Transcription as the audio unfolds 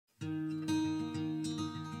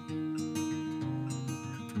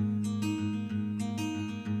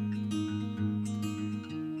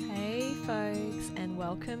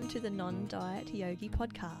welcome to the Non-Diet Yogi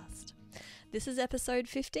podcast. This is episode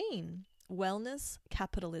 15, Wellness,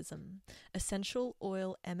 Capitalism, Essential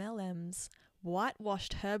Oil MLMs,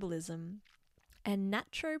 Whitewashed Herbalism, and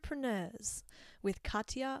Naturopreneurs with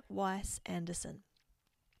Katya, Weiss-Andersson.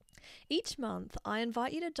 Each month, I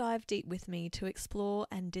invite you to dive deep with me to explore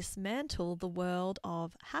and dismantle the world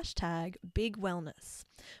of #Big Wellness,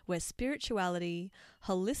 where spirituality,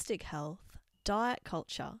 holistic health, diet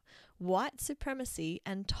culture, white supremacy,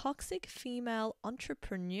 and toxic female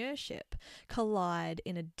entrepreneurship collide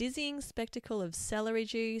in a dizzying spectacle of celery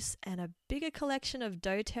juice and a bigger collection of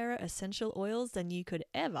doTERRA essential oils than you could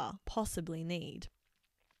ever possibly need.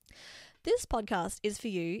 This podcast is for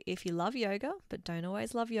you if you love yoga but don't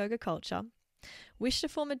always love yoga culture, wish to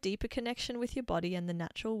form a deeper connection with your body and the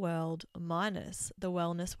natural world minus the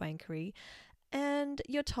wellness wankery, and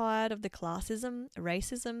you're tired of the classism,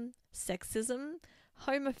 racism, sexism,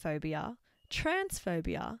 homophobia,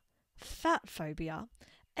 transphobia, fat phobia,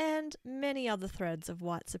 and many other threads of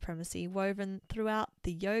white supremacy woven throughout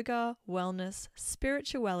the yoga, wellness,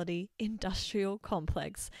 spirituality, industrial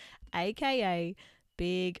complex, aka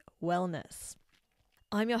Big Wellness.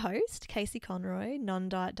 I'm your host, Casey Conroy,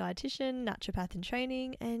 non-diet dietitian, naturopath in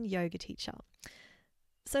training, and yoga teacher.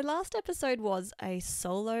 So last episode was a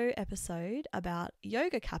solo episode about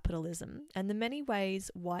yoga capitalism and the many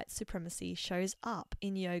ways white supremacy shows up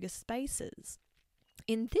in yoga spaces.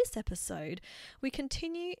 In this episode, we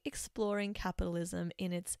continue exploring capitalism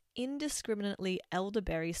in its indiscriminately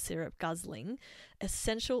elderberry syrup guzzling,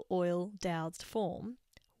 essential oil dowsed form,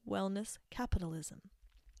 wellness capitalism.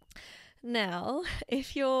 Now,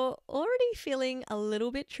 if you're already feeling a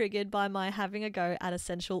little bit triggered by my having a go at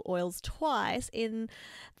essential oils twice in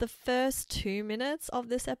the first 2 minutes of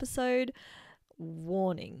this episode,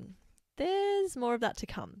 warning, there's more of that to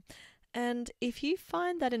come. And if you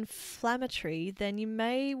find that inflammatory, then you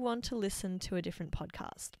may want to listen to a different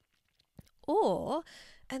podcast. Or,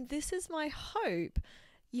 and this is my hope,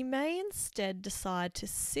 you may instead decide to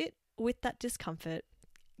sit with that discomfort,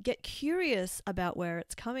 get curious about where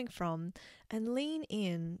it's coming from, and lean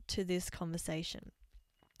in to this conversation.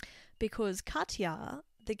 Because Katya,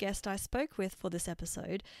 the guest I spoke with for this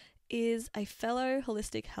episode, is a fellow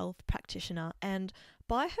holistic health practitioner and,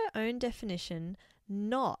 by her own definition,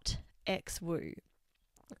 not ex-woo.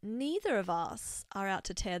 Neither of us are out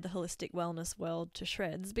to tear the holistic wellness world to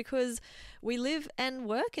shreds because we live and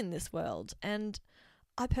work in this world, and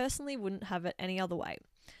I personally wouldn't have it any other way.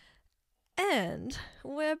 And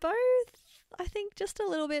we're both, I think, just a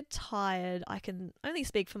little bit tired. I can only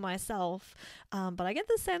speak for myself, but I get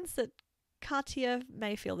the sense that Katya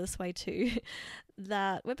may feel this way too,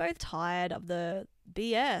 that we're both tired of the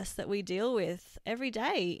BS that we deal with every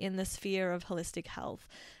day in the sphere of holistic health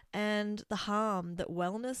and the harm that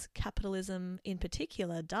wellness capitalism in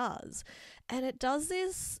particular does. And it does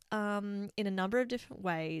this in a number of different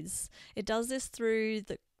ways. It does this through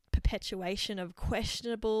the perpetuation of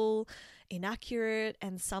questionable, inaccurate,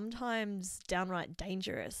 and sometimes downright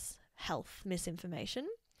dangerous health misinformation.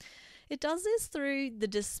 It does this through the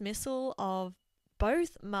dismissal of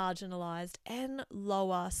both marginalized and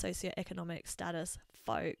lower socioeconomic status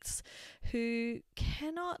folks who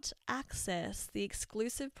cannot access the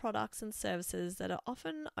exclusive products and services that are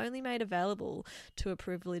often only made available to a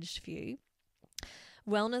privileged few.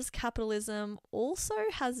 Wellness capitalism also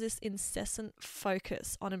has this incessant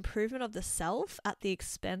focus on improvement of the self at the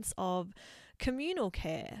expense of communal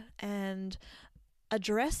care and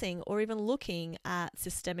addressing or even looking at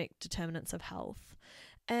systemic determinants of health.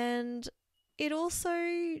 And it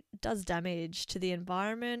also does damage to the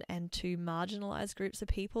environment and to marginalized groups of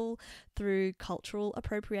people through cultural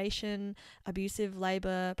appropriation, abusive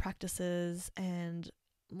labor practices, and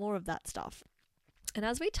more of that stuff. And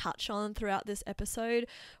as we touch on throughout this episode,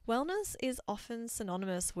 wellness is often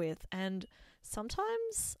synonymous with and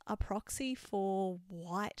sometimes a proxy for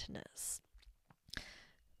whiteness.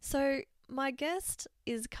 So my guest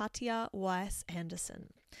is Katya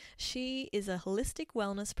Weiss-Andersson. She is a holistic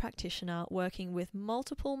wellness practitioner working with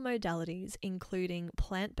multiple modalities, including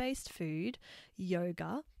plant-based food,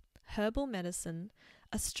 yoga, herbal medicine,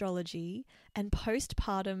 astrology, and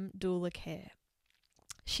postpartum doula care.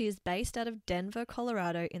 She is based out of Denver,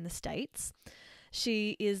 Colorado in the States.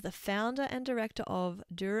 She is the founder and director of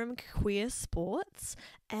Durham Queer Sports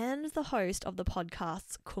and the host of the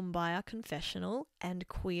podcasts Kumbaya Confessional and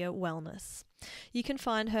Queer Wellness. You can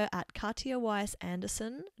find her at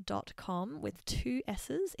katyaweiss-andersson.com with 2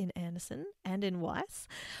 S's in Anderson and in Weiss,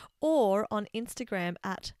 or on Instagram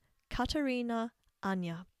at Katarina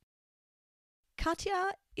Anya.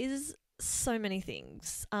 Katya is so many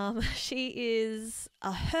things. She is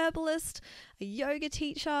a herbalist, a yoga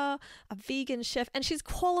teacher, a vegan chef, and she's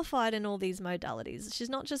qualified in all these modalities. She's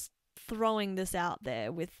not just throwing this out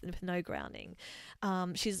there with no grounding.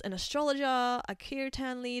 She's an astrologer, a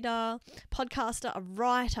kirtan leader, podcaster, a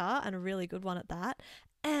writer, and a really good one at that,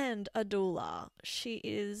 and a doula. She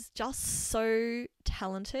is just so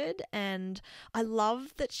talented, and I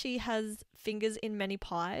love that she has fingers in many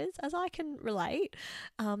pies, as I can relate.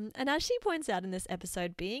 And as she points out in this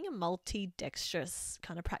episode, being a multi-dexterous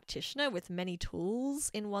kind of practitioner with many tools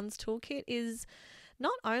in one's toolkit is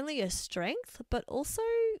not only a strength, but also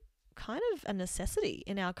kind of a necessity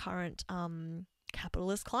in our current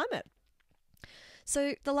capitalist climate.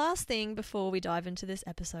 So the last thing before we dive into this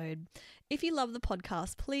episode, if you love the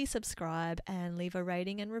podcast, please subscribe and leave a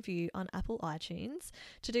rating and review on Apple iTunes.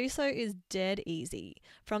 To do so is dead easy.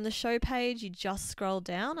 From the show page, you just scroll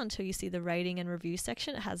down until you see the rating and review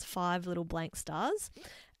section. It has 5 little blank stars,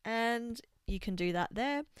 and you can do that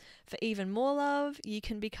there. For even more love, you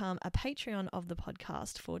can become a Patreon of the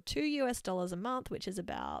podcast for $2 a month, which is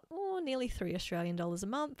about nearly $3 a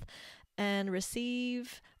month, and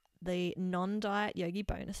receive the non-diet yogi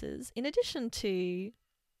bonuses in addition to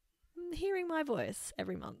hearing my voice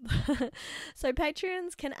every month. So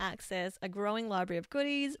Patreons can access a growing library of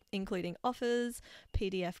goodies, including offers,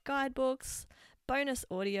 PDF guidebooks, bonus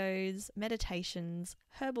audios, meditations,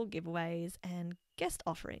 herbal giveaways, and guest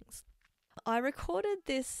offerings. I recorded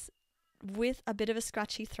this with a bit of a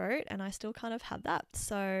scratchy throat, and I still kind of have that,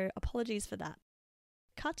 so apologies for that.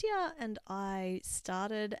 Katya and I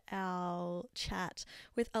started our chat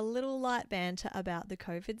with a little light banter about the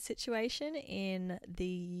COVID situation in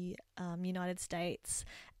the United States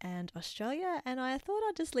and Australia, and I thought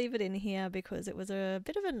I'd just leave it in here because it was a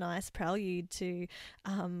bit of a nice prelude to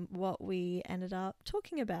what we ended up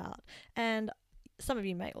talking about, and some of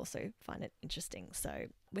you may also find it interesting. So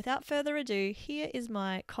without further ado, here is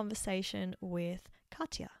my conversation with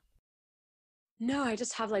Katya. No, I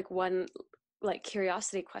just have one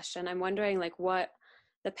curiosity question. I'm wondering what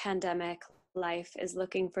the pandemic life is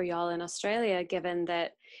looking for y'all in Australia, given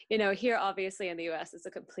that, here obviously in the US it's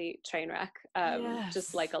a complete train wreck, Yes.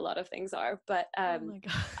 just like a lot of things are, but Oh my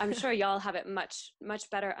God. I'm sure y'all have it much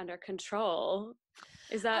better under control.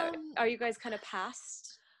 Is that, are you guys kind of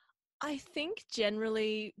past? I think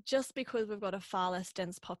generally, just because we've got a far less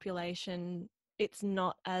dense population, it's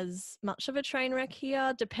not as much of a train wreck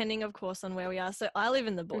here, depending, of course, on where we are. So I live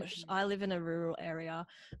in the bush. I live in a rural area.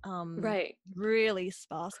 Right. Really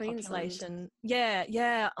sparse Queensland. population.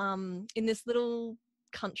 Yeah. In this little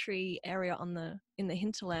country area in the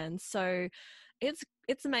hinterlands. So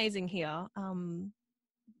it's amazing here.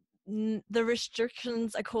 The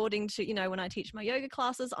restrictions, according to, when I teach my yoga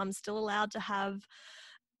classes, I'm still allowed to have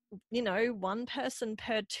one person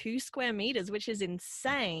per 2 square meters, which is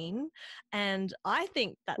insane. And I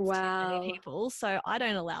think that's too many people. So I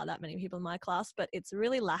don't allow that many people in my class, but it's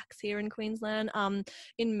really lax here in Queensland.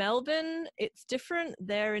 In Melbourne, it's different.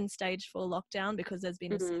 They're in stage 4 lockdown because there's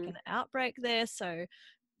been a second outbreak there. So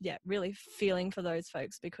yeah, really feeling for those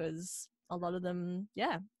folks because a lot of them,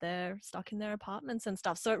 they're stuck in their apartments and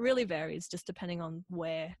stuff. So it really varies just depending on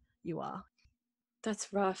where you are.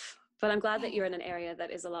 That's rough. But I'm glad that you're in an area that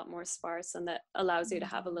is a lot more sparse and that allows you to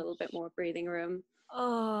have a little bit more breathing room.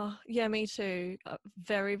 Oh, yeah, me too.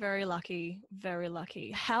 Very, very lucky. Very lucky.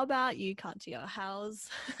 How about you, Katya? How's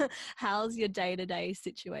your day-to-day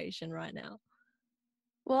situation right now?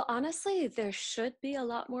 Well, honestly, there should be a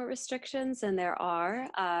lot more restrictions than there are.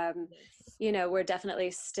 Yes. We're definitely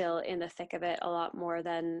still in the thick of it a lot more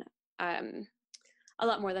than a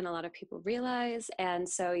lot of people realize. And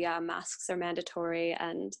so, masks are mandatory,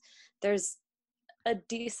 and there's a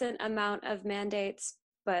decent amount of mandates,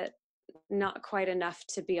 but not quite enough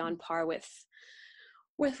to be on par with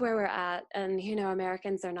where we're at. And,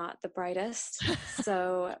 Americans are not the brightest.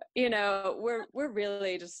 So, we're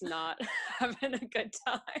really just not having a good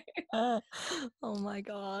time. Oh my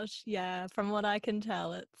gosh. Yeah. From what I can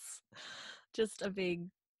tell, it's just a big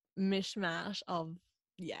mishmash of,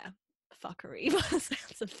 fuckery by the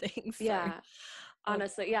sounds of things. So, yeah.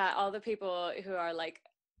 Honestly, all the people who are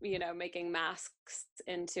making masks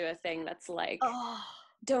into a thing that's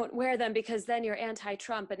don't wear them because then you're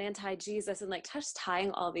anti-Trump and anti-Jesus, and just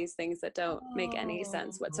tying all these things that don't make any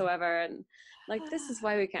sense whatsoever. And this is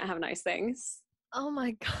why we can't have nice things. Oh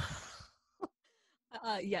my God.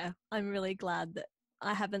 I'm really glad that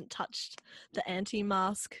I haven't touched the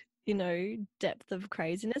anti-mask, depth of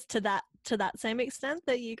craziness to that same extent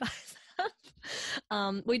that you guys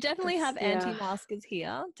We definitely have Yeah. anti-maskers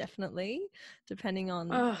here, definitely, depending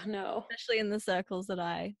on, Oh no. especially in the circles that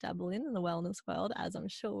I dabble in the wellness world, as I'm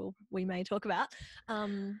sure we may talk about.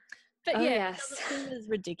 But Oh yeah, it yes. doesn't seem as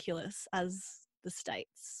ridiculous as the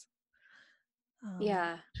States.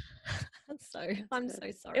 Yeah. So That's I'm good. so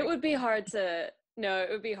It sorry. would be hard to no, it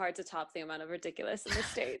would be hard to top the amount of ridiculous in the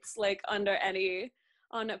States, like on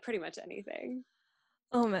pretty much anything.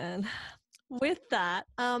 Oh man. With that,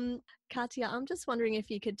 Katya, I'm just wondering if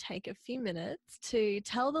you could take a few minutes to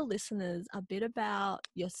tell the listeners a bit about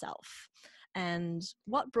yourself and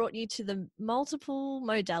what brought you to the multiple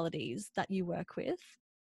modalities that you work with.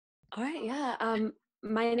 All right, yeah.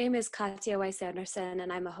 My name is Katya Weiss-Andersson,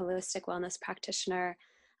 and I'm a holistic wellness practitioner.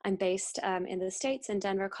 I'm based in the States, in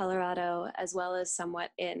Denver, Colorado, as well as somewhat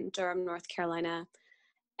in Durham, North Carolina.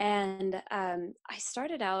 And I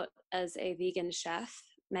started out as a vegan chef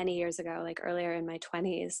many years ago, like earlier in my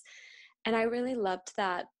 20s. And I really loved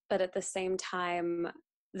that. But at the same time,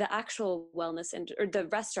 the actual or the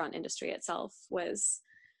restaurant industry itself was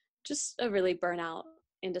just a really burnout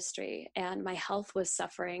industry. And my health was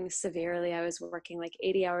suffering severely. I was working like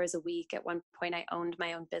 80 hours a week. At one point, I owned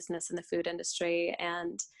my own business in the food industry.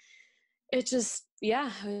 And it just, yeah,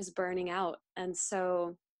 I was burning out. And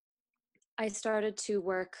so I started to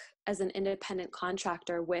work as an independent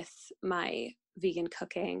contractor with my vegan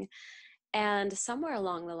cooking. And somewhere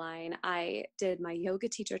along the line, I did my yoga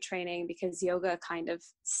teacher training because yoga kind of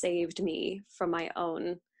saved me from my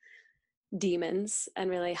own demons and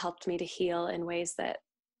really helped me to heal in ways that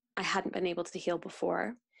I hadn't been able to heal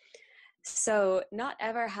before. So, not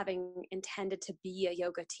ever having intended to be a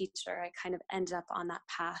yoga teacher, I kind of ended up on that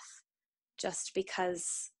path just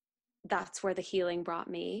because that's where the healing brought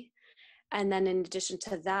me. And then, in addition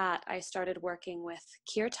to that, I started working with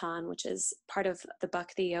Kirtan, which is part of the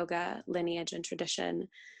Bhakti yoga lineage and tradition,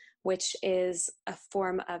 which is a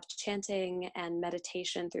form of chanting and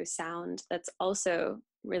meditation through sound that's also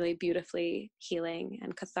really beautifully healing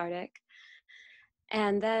and cathartic.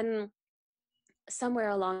 And then,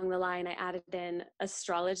 somewhere along the line, I added in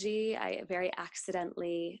astrology. I very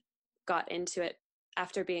accidentally got into it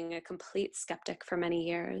after being a complete skeptic for many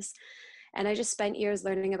years. And I just spent years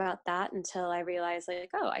learning about that until I realized,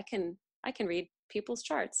 like, oh, I can read people's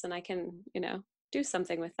charts and I can, do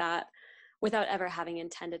something with that without ever having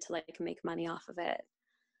intended to like make money off of it.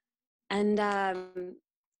 And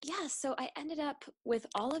yeah, so I ended up with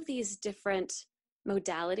all of these different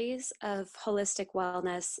modalities of holistic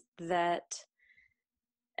wellness that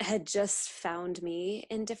had just found me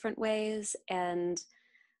in different ways. And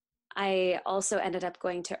I also ended up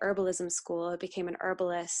going to herbalism school. I became an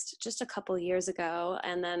herbalist just a couple years ago.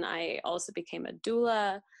 And then I also became a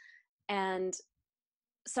doula. And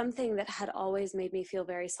something that had always made me feel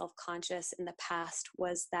very self-conscious in the past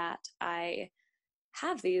was that I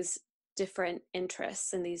have these different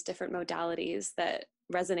interests and these different modalities that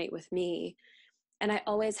resonate with me. And I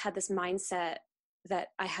always had this mindset that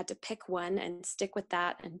I had to pick one and stick with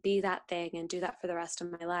that and be that thing and do that for the rest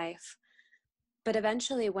of my life. But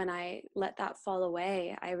eventually, when I let that fall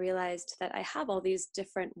away, I realized that I have all these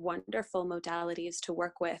different wonderful modalities to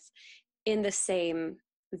work with in the same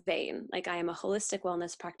vein. Like, I am a holistic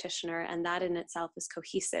wellness practitioner, and that in itself is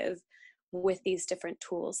cohesive with these different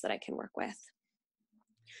tools that I can work with.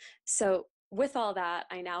 So, with all that,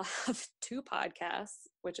 I now have 2 podcasts,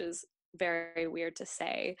 which is very weird to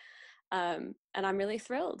say. And I'm really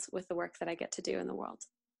thrilled with the work that I get to do in the world.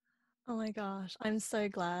 Oh my gosh, I'm so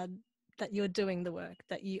glad that you're doing the work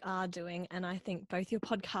that you are doing. And I think both your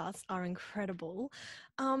podcasts are incredible.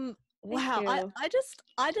 Thank Wow, you.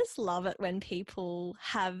 I just love it when people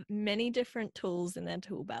have many different tools in their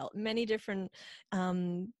tool belt, many different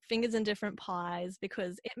fingers in different pies,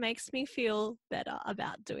 because it makes me feel better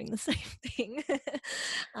about doing the same thing.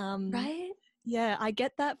 um, Right? yeah, I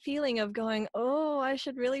get that feeling of going, oh, I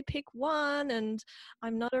should really pick one, and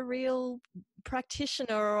I'm not a real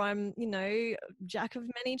practitioner, or I'm, jack of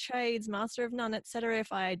many trades, master of none, etc.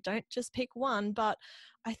 if I don't just pick one. But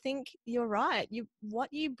I think you're right.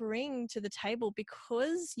 What you bring to the table,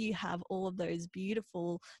 because you have all of those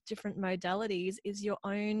beautiful different modalities, is your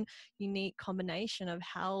own unique combination of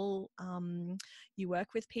how you work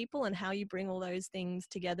with people and how you bring all those things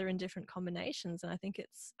together in different combinations. And I think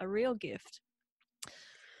it's a real gift.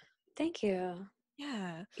 Thank you.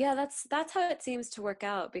 Yeah. Yeah, that's how it seems to work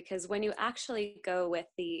out, because when you actually go with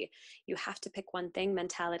the you have to pick one thing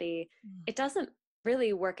mentality, it doesn't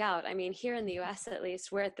really work out. I mean, here in the US at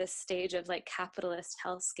least, we're at this stage of like capitalist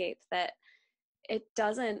hellscape that it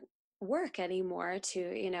doesn't work anymore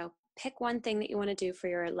to, pick one thing that you want to do for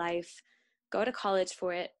your life, go to college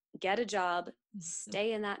for it, get a job,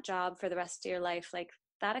 stay in that job for the rest of your life, like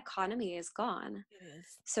that economy is gone. It is.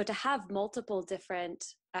 So to have multiple different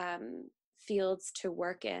fields to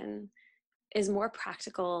work in is more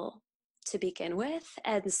practical to begin with.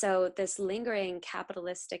 And so this lingering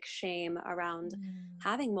capitalistic shame around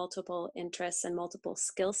having multiple interests and multiple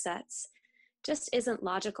skill sets just isn't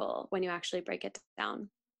logical when you actually break it down.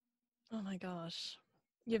 Oh my gosh.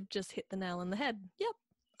 You've just hit the nail on the head. Yep.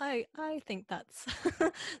 I think that's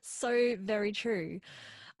so very true.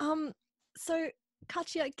 So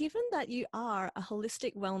Katya, given that you are a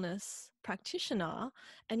holistic wellness practitioner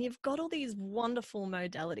and you've got all these wonderful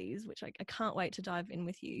modalities, which I can't wait to dive in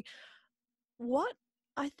with you, what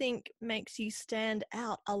I think makes you stand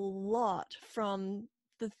out a lot from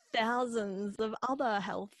the thousands of other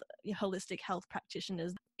holistic health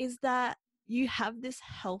practitioners is that you have this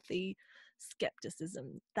healthy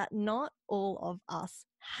skepticism that not all of us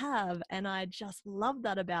have. And I just love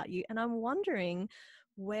that about you. And I'm wondering,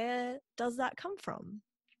 where does that come from?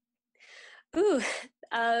 Ooh,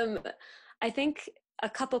 I think a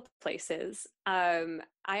couple places. I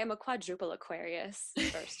am a quadruple Aquarius,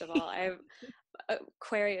 first of all. I have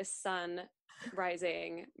Aquarius sun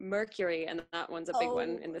rising, Mercury, and that one's a big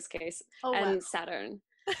one in this case, and wow. Saturn.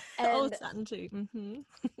 And And Saturn too. Mm-hmm.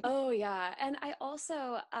 oh yeah, and I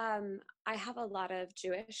also I have a lot of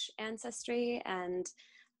Jewish ancestry, and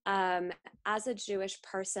as a Jewish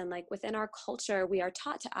person, like within our culture, we are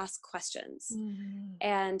taught to ask questions,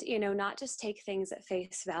 and not just take things at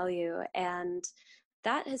face value. And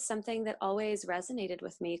that is something that always resonated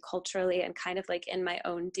with me culturally and kind of like in my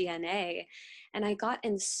own DNA. And I got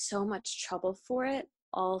in so much trouble for it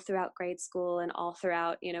all throughout grade school and all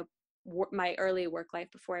throughout, my early work life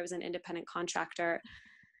before I was an independent contractor,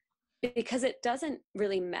 because it doesn't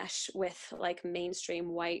really mesh with like mainstream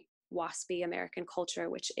white waspy American culture,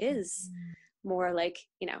 which is more like,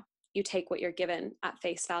 you take what you're given at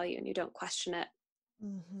face value and you don't question it.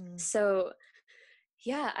 So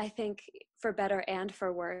yeah, I think for better and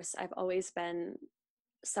for worse, I've always been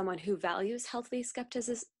someone who values healthy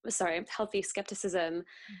skepticism,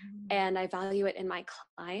 and I value it in my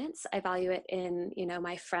clients. I value it in,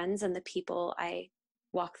 my friends and the people I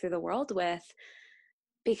walk through the world with,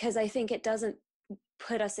 because I think it doesn't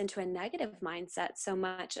put us into a negative mindset so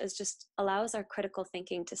much as just allows our critical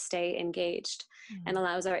thinking to stay engaged and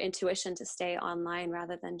allows our intuition to stay online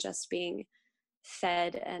rather than just being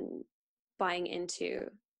fed and buying into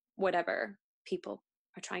whatever people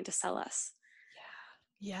are trying to sell us.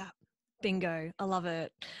 Yeah. Bingo. I love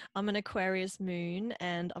it. I'm an Aquarius moon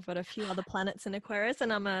and I've got a few other planets in Aquarius,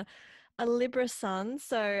 and I'm a Libra sun.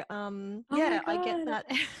 So I get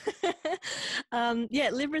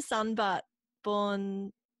that. Libra sun, but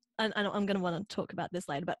born, and I'm going to want to talk about this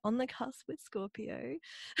later, but on the cusp with Scorpio.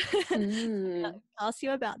 I'll ask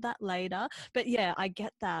you about that later. But yeah, I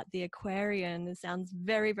get that. The Aquarian sounds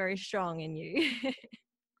very, very strong in you.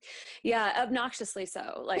 Yeah, obnoxiously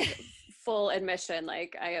so. Like full admission,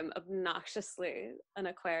 like I am obnoxiously an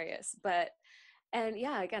Aquarius. And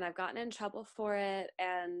yeah, again, I've gotten in trouble for it,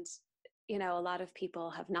 and a lot of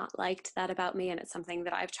people have not liked that about me, and it's something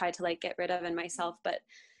that I've tried to like get rid of in myself. But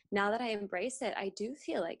now that I embrace it, I do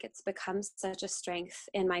feel like it's become such a strength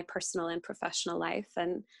in my personal and professional life,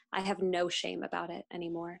 and I have no shame about it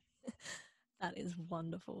anymore. That is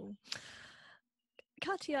wonderful.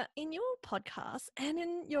 Katya, in your podcast and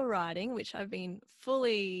in your writing, which I've been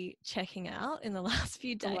fully checking out in the last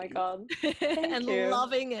few days, oh my God, and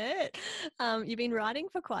loving it, you've been writing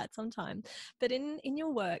for quite some time. But in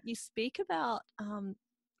your work, you speak about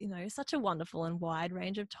such a wonderful and wide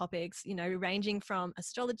range of topics, ranging from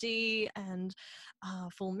astrology and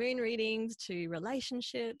full moon readings to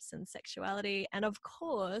relationships and sexuality, and of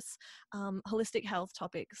course, holistic health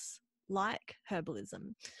topics like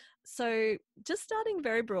herbalism. So just starting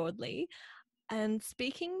very broadly and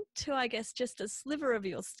speaking to, I guess, just a sliver of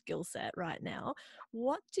your skill set right now,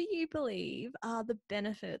 what do you believe are the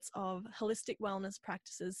benefits of holistic wellness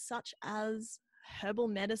practices such as herbal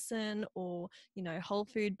medicine or, whole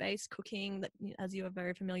food based cooking that, as you are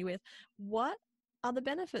very familiar with? What are the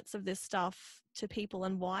benefits of this stuff to people,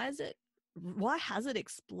 and why has it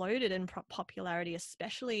exploded in popularity,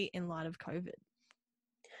 especially in light of COVID?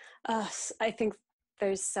 I think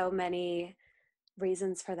there's so many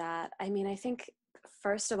reasons for that. I mean, I think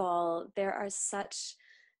first of all, there are such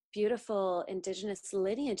beautiful indigenous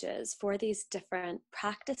lineages for these different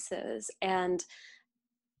practices, and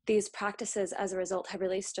these practices as a result have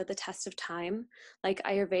really stood the test of time. Like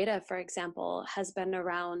Ayurveda, for example, has been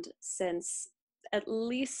around since at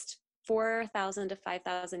least 4,000 to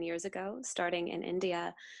 5,000 years ago, starting in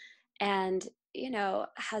India. And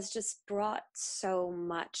has just brought so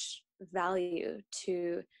much value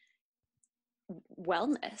to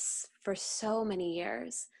wellness for so many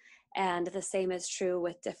years. And the same is true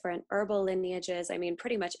with different herbal lineages. I mean,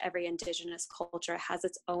 pretty much every indigenous culture has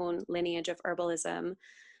its own lineage of herbalism.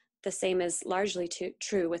 The same is largely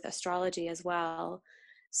true with astrology as well.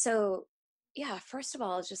 So, yeah, first of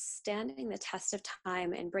all, just standing the test of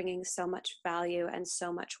time and bringing so much value and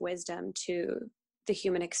so much wisdom to the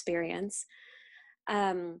human experience.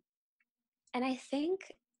 And I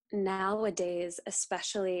think nowadays,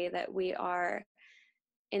 especially, that we are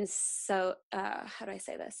in how do I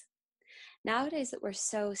say this? Nowadays, that we're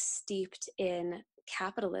so steeped in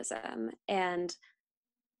capitalism and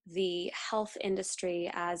the health industry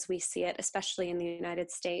as we see it, especially in the United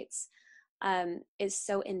States, is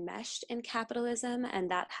so enmeshed in capitalism, and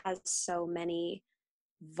that has so many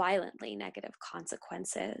violently negative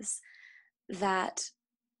consequences that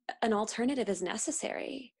an alternative is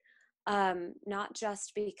necessary. Not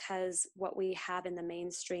just because what we have in the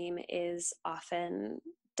mainstream is often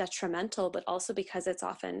detrimental, but also because it's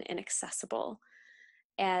often inaccessible.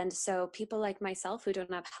 And so people like myself who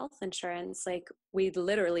don't have health insurance, like, we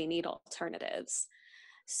literally need alternatives.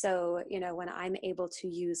 So, when I'm able to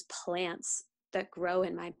use plants that grow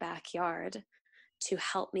in my backyard to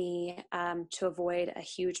help me to avoid a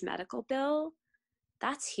huge medical bill,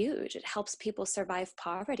 that's huge. It helps people survive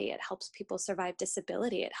poverty. It helps people survive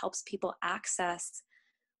disability. It helps people access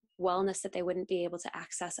wellness that they wouldn't be able to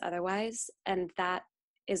access otherwise. And that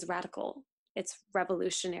is radical. It's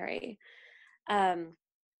revolutionary.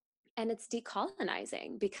 And it's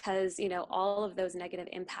decolonizing because, all of those negative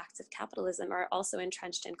impacts of capitalism are also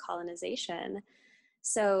entrenched in colonization.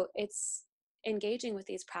 So it's engaging with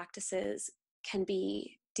these practices can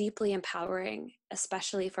be deeply empowering,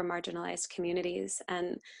 especially for marginalized communities.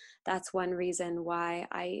 And that's one reason why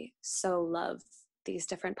I so love these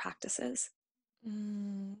different practices.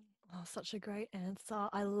 Oh, such a great answer.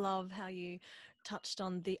 I love how you touched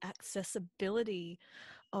on the accessibility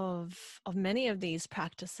of many of these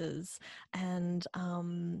practices and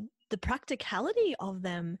the practicality of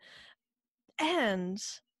them. And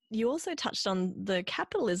you also touched on the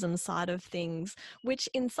capitalism side of things, which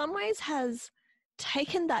in some ways has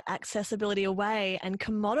taken that accessibility away and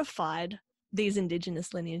commodified these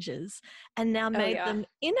indigenous lineages and now made them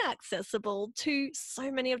inaccessible to so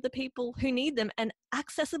many of the people who need them and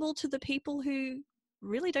accessible to the people who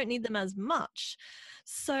really don't need them as much.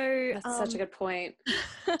 So that's such a good point.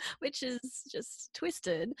 which is just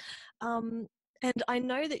twisted. And I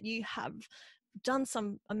know that you have done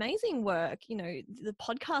some amazing work. The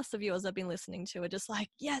podcasts of yours I've been listening to are just like,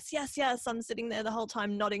 yes, yes, yes. I'm sitting there the whole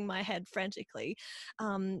time nodding my head frantically.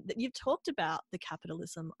 That you've talked about the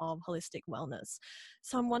capitalism of holistic wellness.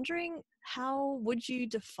 So I'm wondering, how would you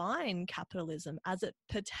define capitalism as it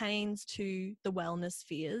pertains to the wellness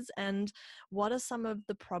spheres? And what are some of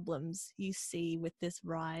the problems you see with this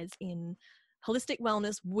rise in holistic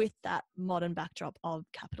wellness with that modern backdrop of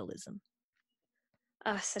capitalism?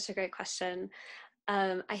 Oh, such a great question.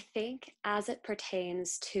 I think as it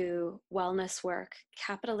pertains to wellness work,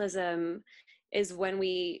 capitalism is when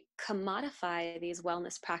we commodify these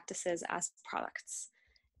wellness practices as products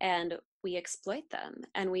and we exploit them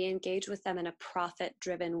and we engage with them in a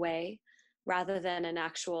profit-driven way rather than an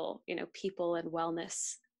actual, people and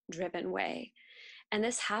wellness-driven way. And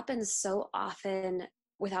this happens so often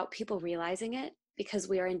without people realizing it because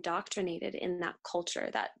we are indoctrinated in that culture,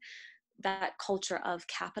 that culture of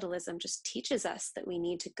capitalism just teaches us that we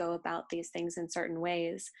need to go about these things in certain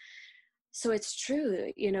ways. So it's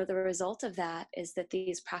true, the result of that is that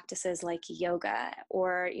these practices like yoga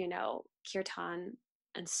or, kirtan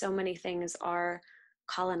and so many things are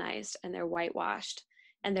colonized and they're whitewashed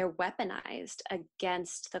and they're weaponized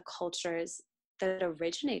against the cultures that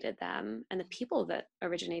originated them and the people that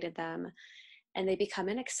originated them. And they become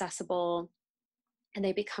inaccessible and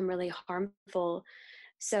they become really harmful.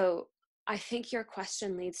 So I think your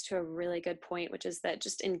question leads to a really good point, which is that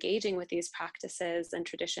just engaging with these practices and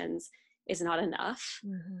traditions is not enough.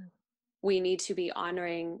 Mm-hmm. We need to be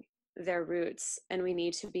honoring their roots and we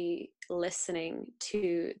need to be listening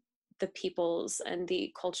to the peoples and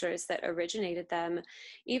the cultures that originated them,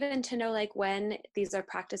 even to know like when these are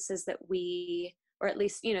practices that we, or at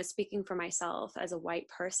least, speaking for myself as a white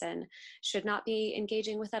person, should not be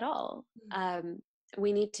engaging with at all. Mm-hmm.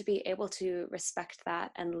 We need to be able to respect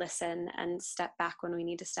that and listen and step back when we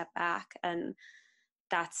need to step back. And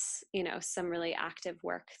that's, some really active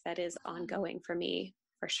work that is ongoing for me,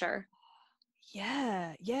 for sure.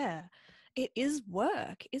 Yeah, yeah. It is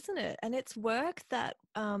work, isn't it? And it's work that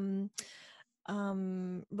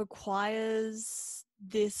requires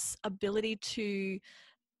this ability to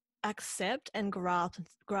accept and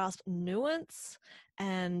grasp nuance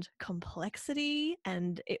and complexity,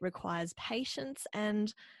 and it requires patience,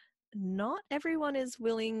 and not everyone is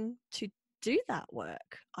willing to do that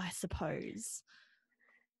work, I suppose.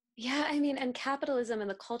 Yeah, I mean, and capitalism and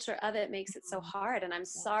the culture of it makes it so hard. And I'm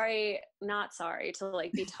not sorry to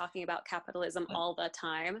like be talking about capitalism all the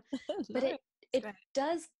time, but it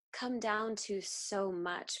does come down to so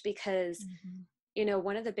much because, you know,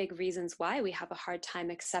 one of the big reasons why we have a hard time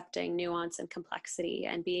accepting nuance and complexity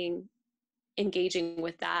and engaging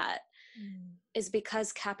with that is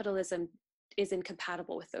because capitalism is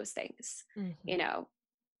incompatible with those things. You know,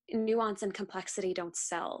 nuance and complexity don't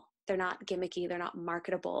sell. They're not gimmicky. They're not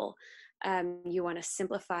marketable. You want to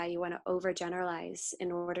simplify, you want to overgeneralize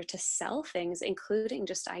in order to sell things, including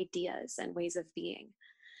just ideas and ways of being.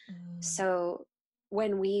 So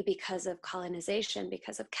when we, because of colonization,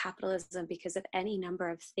 because of capitalism, because of any number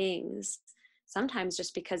of things, sometimes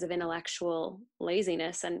just because of intellectual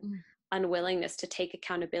laziness and unwillingness to take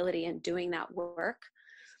accountability and doing that work,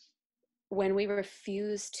 when we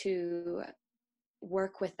refuse to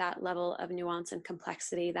work with that level of nuance and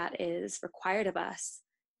complexity that is required of us,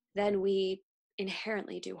 then we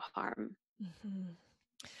inherently do harm.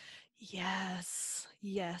 Yes,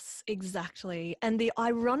 exactly. And the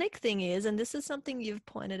ironic thing is, and this is something you've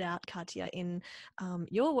pointed out, Katya, in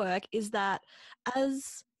your work, is that,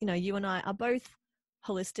 as you know, you and I are both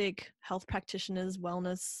holistic health practitioners,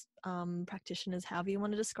 wellness practitioners, however you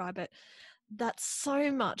want to describe it, that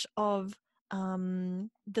so much of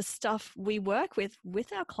the stuff we work with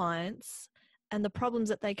our clients and the problems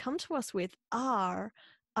that they come to us with are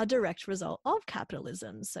a direct result of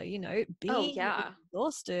capitalism. So, you know, being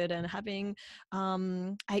exhausted and having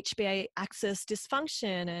HBA axis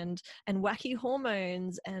dysfunction and wacky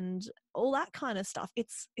hormones and all that kind of stuff.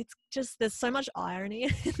 It's just, there's so much irony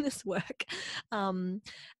in this work. And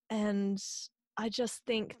I just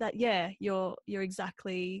think that, yeah, you're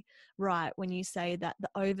exactly right when you say that the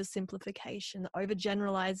oversimplification, the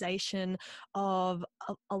overgeneralization of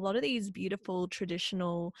a lot of these beautiful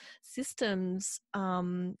traditional systems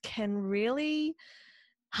can really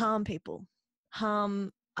harm people,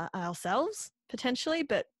 harm ourselves potentially,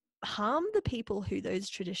 but harm the people who those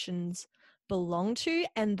traditions belong to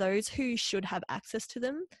and those who should have access to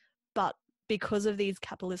them, but because of these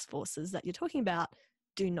capitalist forces that you're talking about,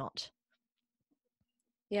 do not.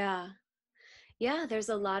 Yeah, there's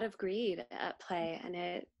a lot of greed at play, and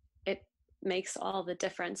it makes all the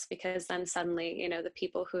difference, because then suddenly, you know, the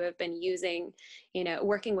people who have been using, you know,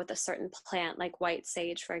 working with a certain plant like white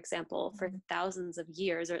sage, for example, for thousands of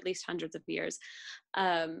years, or at least hundreds of years,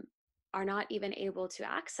 are not even able to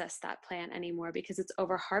access that plant anymore because it's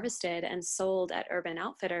over harvested and sold at urban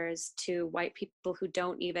outfitters to white people who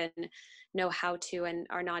don't even know how to and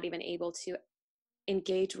are not even able to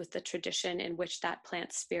engage with the tradition in which that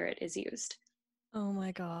plant spirit is used. Oh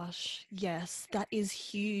my gosh. Yes, that is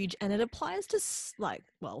huge. And it applies to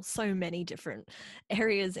so many different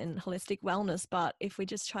areas in holistic wellness. But if we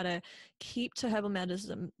just try to keep to herbal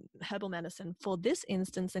medicine for this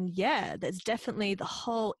instance, and yeah, there's definitely the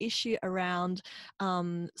whole issue around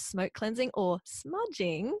smoke cleansing or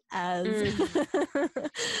smudging, as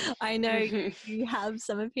I know you have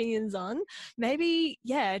some opinions on. Maybe,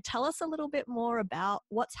 yeah, tell us a little bit more about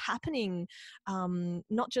what's happening,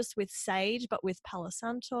 not just with sage, but with Palo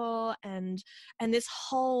Santo and this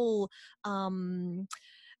whole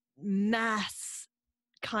mass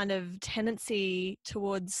kind of tendency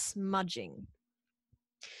towards smudging.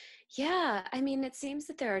 Yeah, I mean, it seems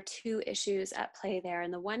that there are two issues at play there.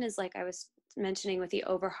 And the one is, like I was mentioning, with the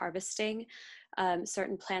overharvesting,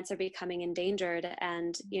 certain plants are becoming endangered,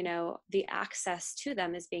 and, you know, the access to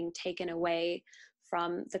them is being taken away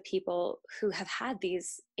from the people who have had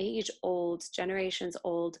these age-old,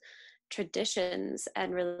 generations-old traditions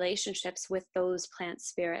and relationships with those plant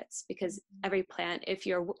spirits. Because every plant, if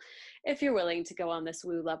you're willing to go on this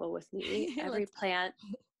woo level with me, every plant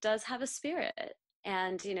does have a spirit.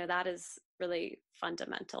 And, you know, that is really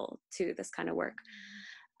fundamental to this kind of work.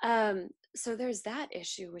 So there's that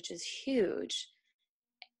issue, which is huge.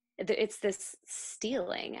 It's this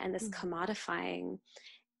stealing and this commodifying.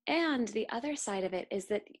 And the other side of it is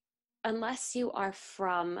that unless you are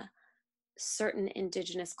from certain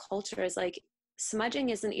indigenous cultures, like smudging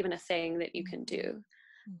isn't even a thing that you can do.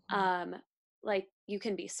 Like, you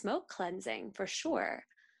can be smoke cleansing for sure,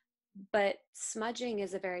 but smudging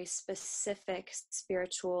is a very specific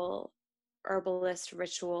spiritual herbalist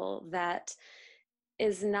ritual that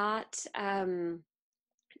is not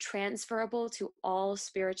transferable to all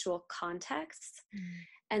spiritual contexts.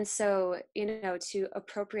 And so, to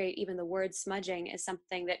appropriate even the word smudging is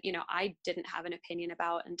something that, I didn't have an opinion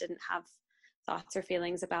about and didn't have thoughts or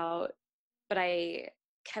feelings about, but I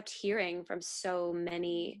kept hearing from so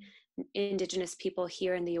many Indigenous people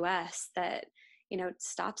here in the US that,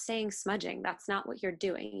 stop saying smudging. That's not what you're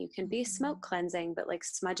doing. You can be smoke cleansing, but like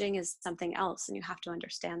smudging is something else, and you have to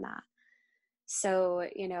understand that. So,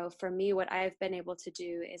 for me, what I've been able to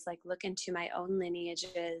do is like look into my own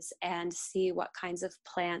lineages and see what kinds of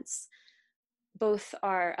plants both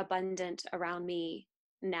are abundant around me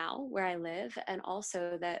now where I live, and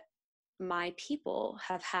also that my people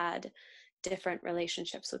have had different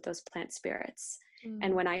relationships with those plant spirits.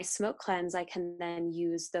 And when I smoke cleanse, I can then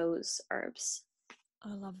use those herbs.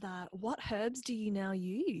 I love that. What herbs do you now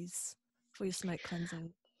use for your smoke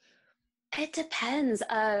cleansing? It depends.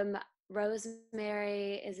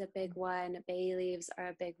 Rosemary is a big one. Bay leaves are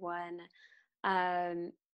a big one.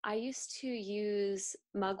 I used to use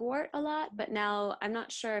mugwort a lot, but now I'm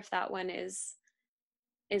not sure if that one is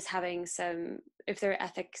having if there are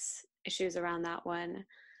ethics issues around that one.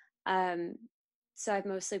 So I've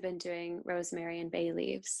mostly been doing rosemary and bay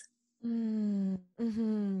leaves.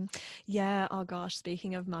 Yeah. Oh gosh.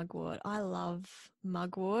 Speaking of mugwort, I love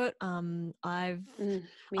mugwort. I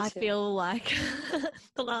feel like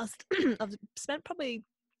I've spent probably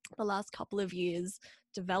the last couple of years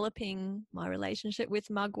developing my relationship with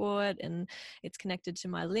mugwort, and it's connected to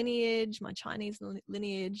my lineage, my Chinese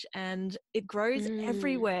lineage, and it grows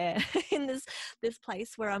everywhere in this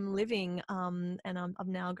place where I'm living, and I'm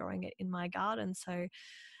now growing it in my garden. So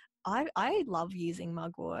I love using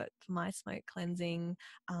mugwort for my smoke cleansing.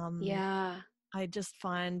 I just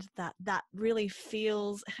find that really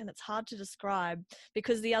feels, and it's hard to describe,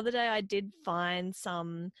 because the other day I did find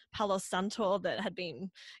some Palo Santo that had been,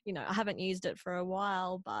 I haven't used it for a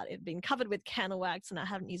while, but it had been covered with candle wax and I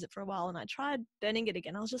haven't used it for a while, and I tried burning it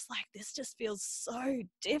again. I was just like, this just feels so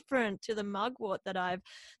different to the mugwort that I've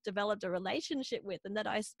developed a relationship with and that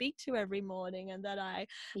I speak to every morning and that I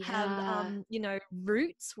have,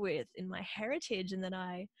 roots with in my heritage and that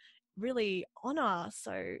I really honor.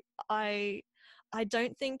 So I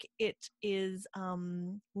don't think it is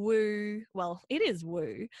woo. Well, it is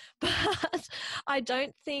woo, but I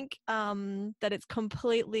don't think that it's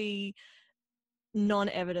completely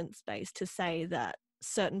non-evidence based to say that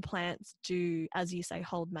certain plants do, as you say,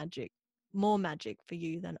 hold more magic for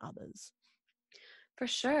you than others. For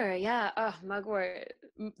sure. Yeah. Oh, mugwort.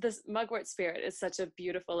 This mugwort spirit is such a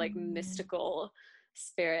beautiful, like mystical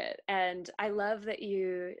spirit. And I love that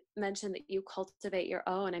you mentioned that you cultivate your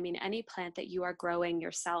own. I mean, any plant that you are growing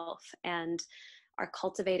yourself and are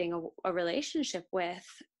cultivating a relationship with.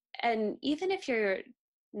 And even if you're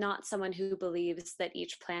not someone who believes that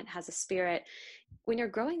each plant has a spirit, when you're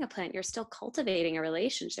growing a plant, you're still cultivating a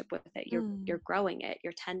relationship with it. You're growing it,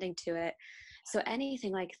 you're tending to it. So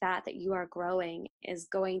anything like that you are growing is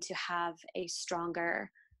going to have a stronger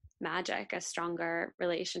magic, a stronger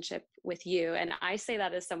relationship with you. And I say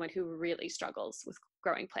that as someone who really struggles with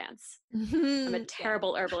growing plants. I'm a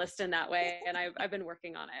terrible herbalist in that way, and I've been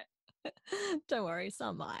working on it. Don't worry, so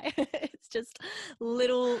am I. It's just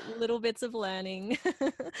little bits of learning,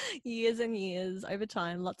 years and years over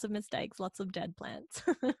time, lots of mistakes, lots of dead plants.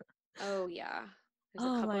 Oh yeah. There's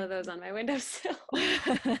a couple of those on my windowsill.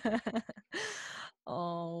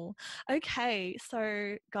 Oh, okay.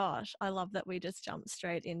 So, gosh, I love that we just jumped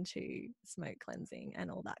straight into smoke cleansing and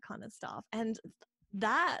all that kind of stuff. And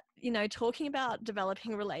that, talking about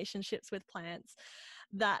developing relationships with plants,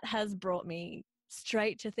 that has brought me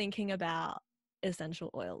straight to thinking about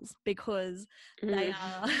essential oils, because they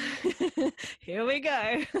are, here we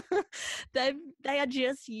go, they are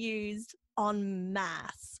just used en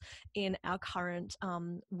masse in our current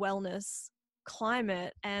wellness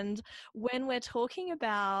climate. And when we're talking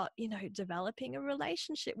about, developing a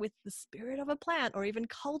relationship with the spirit of a plant, or even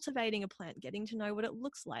cultivating a plant, getting to know what it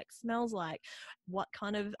looks like, smells like, what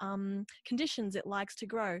kind of conditions it likes to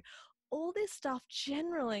grow, all this stuff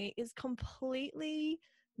generally is completely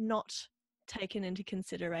not taken into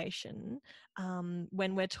consideration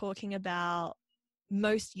when we're talking about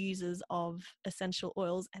most users of essential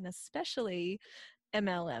oils, and especially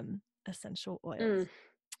MLM essential oils.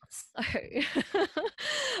 So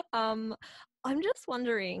I'm just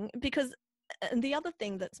wondering, because the other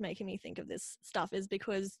thing that's making me think of this stuff is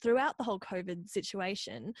because throughout the whole COVID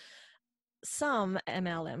situation, some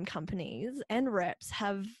MLM companies and reps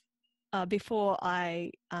have, before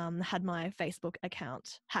I had my Facebook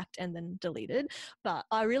account hacked and then deleted, but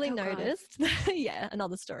I really noticed, yeah,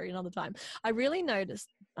 another story, another time. I really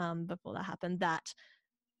noticed before that happened that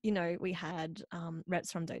we had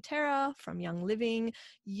reps from doTERRA, from Young Living,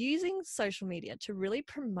 using social media to really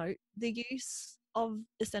promote the use of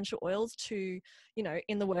essential oils to,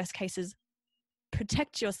 in the worst cases,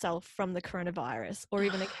 protect yourself from the coronavirus, or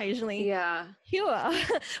even occasionally cure,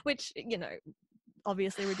 which,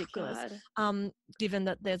 obviously ridiculous, given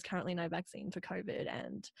that there's currently no vaccine for COVID.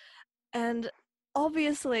 And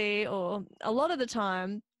obviously, or a lot of the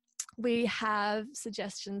time, we have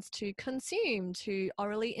suggestions to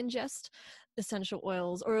orally ingest essential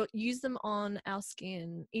oils or use them on our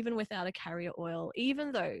skin, even without a carrier oil,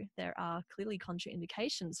 even though there are clearly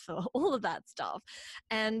contraindications for all of that stuff.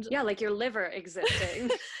 And like your liver existing. Your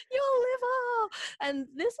liver. And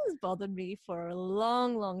this has bothered me for a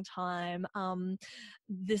long, long time.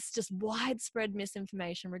 This just widespread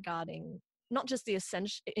misinformation regarding not just the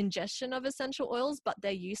ingestion of essential oils, but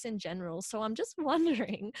their use in general. So I'm just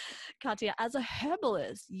wondering, Katya, as a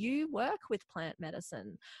herbalist, you work with plant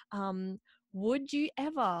medicine. Would you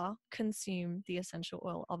ever consume the essential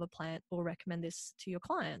oil of a plant or recommend this to your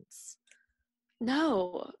clients?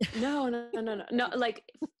 No. Like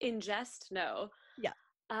ingest, no. Yeah.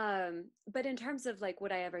 But in terms of like,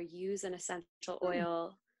 would I ever use an essential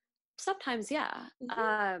oil? Sometimes, yeah.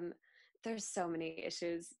 Mm-hmm. There's so many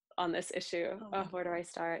issues on this issue. Where do I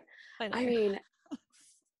start? I mean,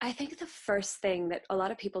 I think the first thing that a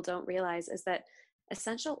lot of people don't realize is that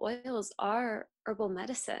essential oils are herbal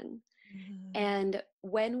medicine. Mm-hmm. And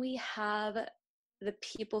when we have the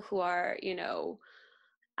people who are,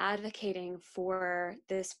 advocating for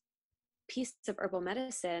this piece of herbal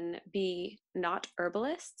medicine be not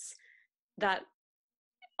herbalists, that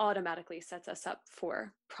automatically sets us up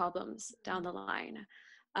for problems down the line,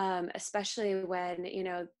 especially when,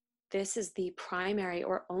 this is the primary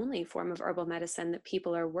or only form of herbal medicine that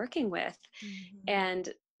people are working with. Mm-hmm.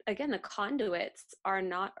 And again, the conduits are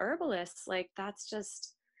not herbalists. Like that's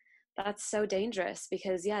so dangerous,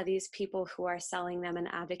 because these people who are selling them and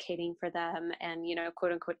advocating for them and,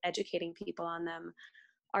 quote unquote, educating people on them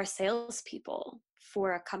are salespeople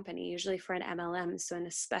for a company, usually for an MLM, so an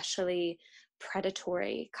especially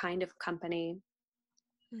predatory kind of company.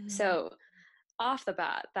 Mm-hmm. So off the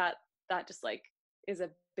bat, that just like is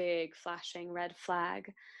a big flashing red flag.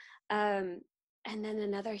 And then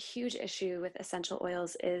another huge issue with essential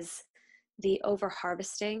oils is the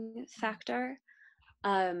over-harvesting factor.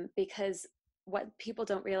 Because what people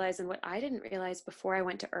don't realize, and what I didn't realize before I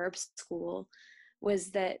went to herb school,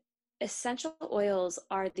 was that essential oils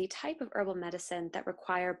are the type of herbal medicine that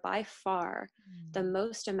require by far the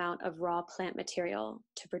most amount of raw plant material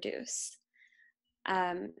to produce.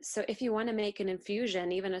 So if you want to make an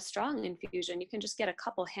infusion, even a strong infusion, you can just get a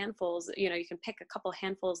couple handfuls, you can pick a couple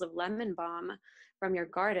handfuls of lemon balm from your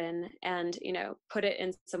garden and, put it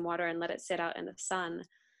in some water and let it sit out in the sun.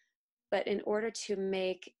 But in order to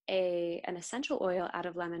make an essential oil out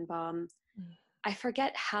of lemon balm, I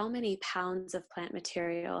forget how many pounds of plant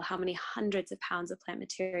material, how many hundreds of pounds of plant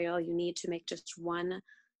material you need to make just 1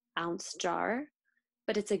 ounce jar,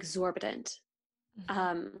 but it's exorbitant.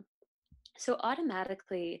 Mm-hmm. So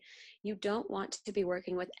automatically, you don't want to be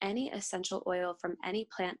working with any essential oil from any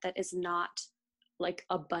plant that is not like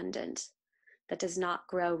abundant, that does not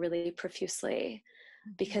grow really profusely,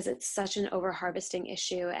 because it's such an over-harvesting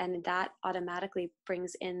issue. And that automatically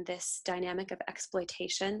brings in this dynamic of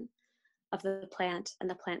exploitation of the plant and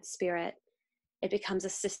the plant spirit. It becomes a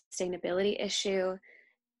sustainability issue,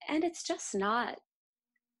 and it's just not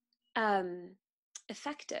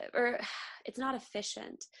effective, or it's not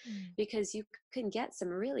efficient, because you can get some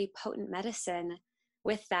really potent medicine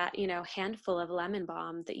with that, handful of lemon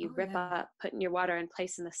balm that you rip up, put in your water and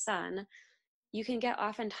place in the sun. You can get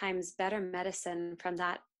oftentimes better medicine from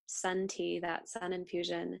that sun tea, that sun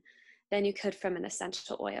infusion, than you could from an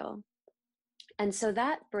essential oil. And so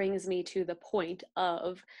that brings me to the point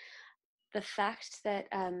of the fact that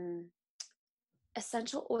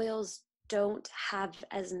essential oils don't have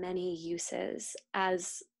as many uses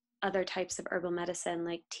as other types of herbal medicine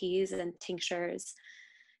like teas and tinctures,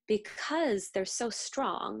 because they're so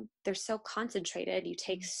strong, they're so concentrated, you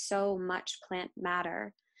take so much plant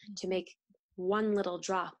matter to make one little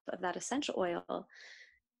drop of that essential oil,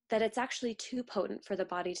 that it's actually too potent for the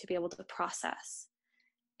body to be able to process.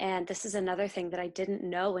 And this is another thing that I didn't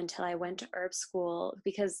know until I went to herb school,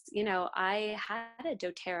 because, I had a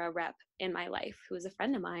doTERRA rep in my life who was a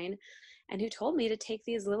friend of mine and who told me to take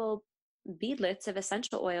these little beadlets of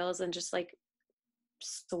essential oils and just like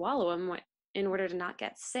swallow them in order to not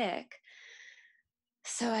get sick.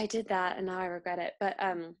 So I did that, and now I regret it. But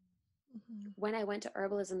when I went to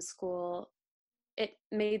herbalism school, it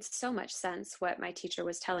made so much sense what my teacher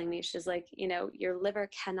was telling me. She's like, your liver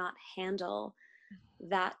cannot handle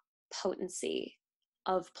that potency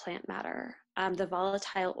of plant matter. The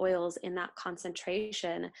volatile oils in that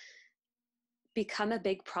concentration become a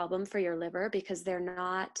big problem for your liver because they're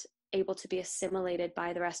not able to be assimilated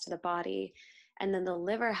by the rest of the body. And then the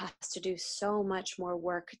liver has to do so much more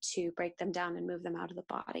work to break them down and move them out of the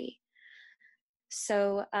body.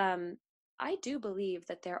 So I do believe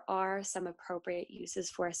that there are some appropriate uses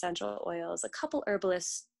for essential oils. A couple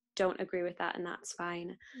herbalists don't agree with that, and that's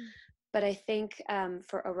fine. But I think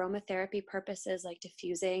for aromatherapy purposes, like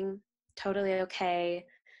diffusing, totally okay.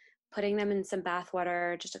 Putting them in some bath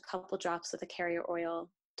water, just a couple drops with a carrier oil,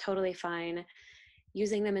 totally fine.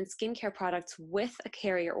 Using them in skincare products with a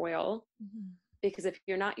carrier oil, because if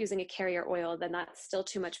you're not using a carrier oil, then that's still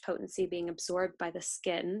too much potency being absorbed by the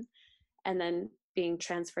skin and then being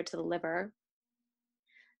transferred to the liver.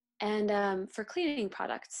 And for cleaning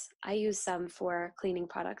products, I use some for cleaning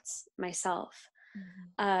products myself.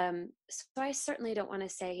 So I certainly don't want to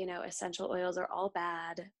say, you know, essential oils are all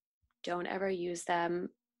bad. Don't ever use them.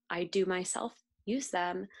 I do myself use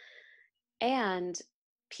them. And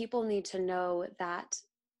people need to know that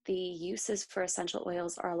the uses for essential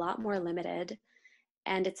oils are a lot more limited.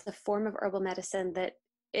 And it's a form of herbal medicine that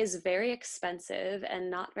is very expensive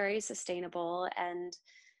and not very sustainable. And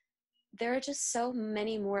there are just so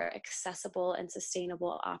many more accessible and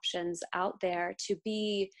sustainable options out there to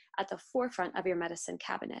be at the forefront of your medicine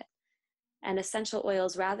cabinet. And essential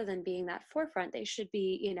oils, rather than being that forefront, they should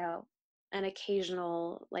be, you know, an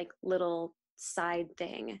occasional, like, little side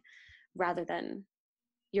thing rather than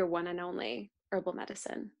your one and only herbal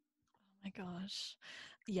medicine. Oh my gosh.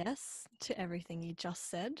 Yes to everything you just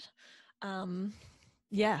said.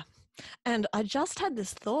 Yeah. And I just had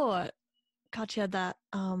this thought, Katya, that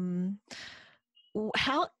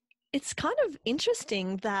how it's kind of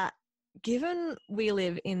interesting that given we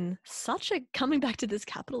live in such a, coming back to this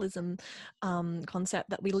capitalism concept,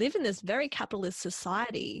 that we live in this very capitalist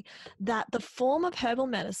society, that the form of herbal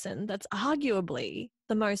medicine that's arguably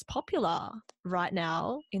the most popular right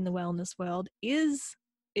now in the wellness world is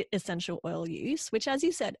essential oil use, which, as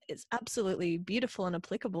you said, is absolutely beautiful and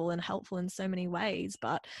applicable and helpful in so many ways.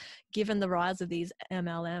 But given the rise of these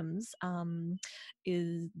MLMs,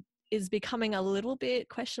 is becoming a little bit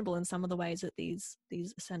questionable in some of the ways that these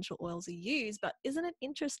essential oils are used. But isn't it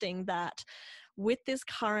interesting that with this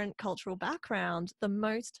current cultural background, the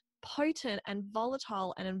most potent and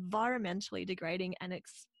volatile and environmentally degrading and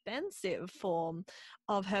expensive form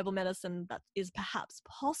of herbal medicine that is perhaps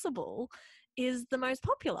possible is the most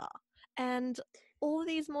popular? And all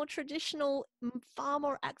these more traditional, far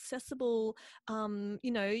more accessible,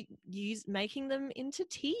 making them into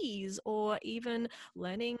teas, or even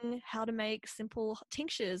learning how to make simple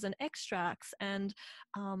tinctures and extracts, and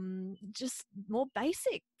just more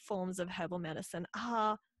basic forms of herbal medicine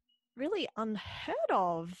are really unheard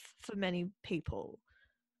of for many people.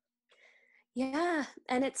 Yeah,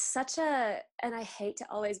 and and I hate to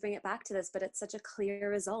always bring it back to this, but it's such a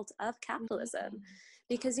clear result of capitalism,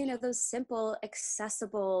 because, you know, those simple,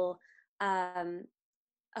 accessible, affordable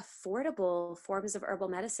forms of herbal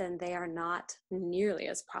medicine, they are not nearly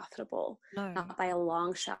as profitable, No. not by a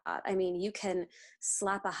long shot. I mean, you can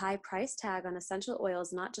slap a high price tag on essential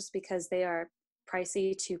oils, not just because they are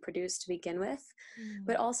pricey to produce to begin with,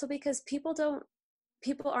 but also because people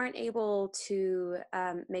aren't able to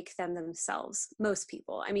make them themselves. Most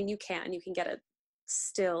people, I mean, you can get it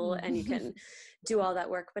still and you can do all that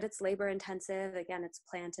work, but it's labor intensive. Again, it's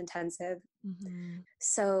plant intensive.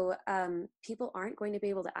 So people aren't going to be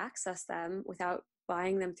able to access them without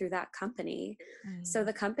buying them through that company. So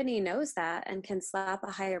the company knows that and can slap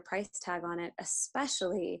a higher price tag on it,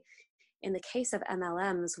 especially in the case of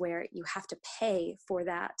MLMs, where you have to pay for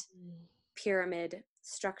that pyramid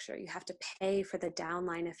structure. You have to pay for the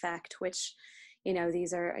downline effect, which, you know,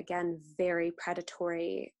 these are, again, very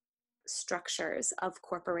predatory structures of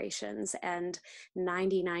corporations, and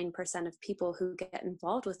 99% of people who get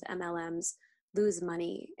involved with MLMs lose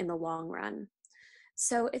money in the long run.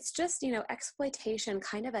 So it's just, you know, exploitation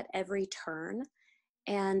kind of at every turn.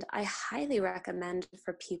 And I highly recommend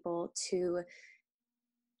for people to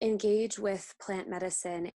engage with plant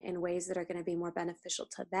medicine in ways that are going to be more beneficial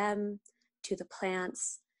to them, to the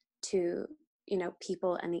plants, to, you know,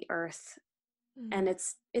 people and the earth. And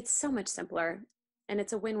it's so much simpler, and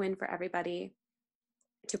it's a win-win for everybody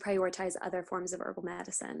to prioritize other forms of herbal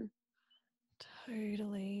medicine.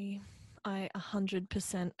 Totally. I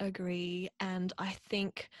 100% agree. And I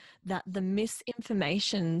think that the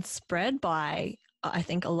misinformation spread by I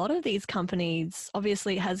think a lot of these companies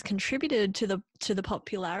obviously has contributed to the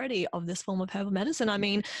popularity of this form of herbal medicine. I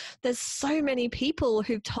mean, there's so many people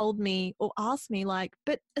who've told me or asked me like,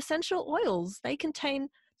 but essential oils, they contain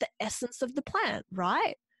the essence of the plant,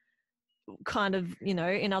 right? Kind of,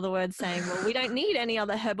 in other words, saying, well, we don't need any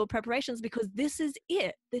other herbal preparations because this is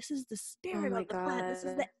it. This is the Oh spirit my of the plant. This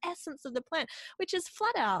is God. the essence of the plant, which is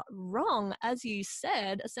flat out wrong. As you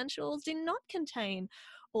said, essential oils do not contain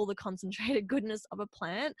all the concentrated goodness of a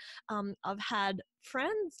plant. I've had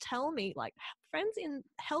friends tell me, like friends in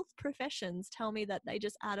health professions tell me that they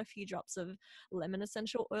just add a few drops of lemon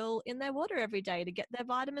essential oil in their water every day to get their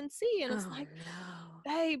vitamin C. And it's Oh like, no.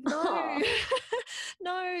 babe, no. Oh,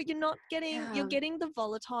 No, you're yeah. getting the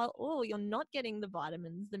volatile oil. You're not getting the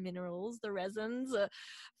vitamins, the minerals, the resins,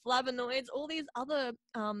 flavonoids, all these other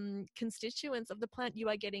constituents of the plant. You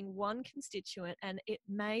are getting one constituent, and it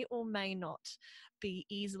may or may not be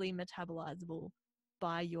easily metabolizable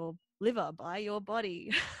by your liver, by your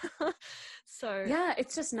body. So, Yeah,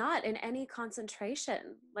 it's just not in any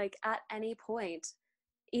concentration, like at any point,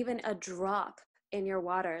 even a drop in your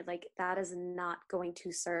water, like that is not going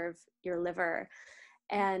to serve your liver.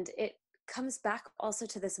 And it comes back also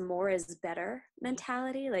to this more is better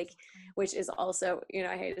mentality, like, which is also,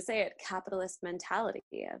 I hate to say it, capitalist mentality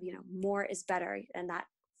of, more is better. And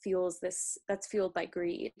that's fueled by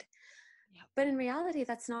greed. Yep. But in reality,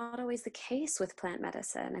 that's not always the case with plant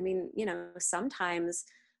medicine. I mean, sometimes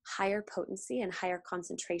higher potency and higher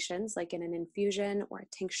concentrations, like in an infusion or a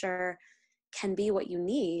tincture, can be what you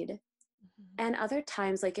need. Mm-hmm. And other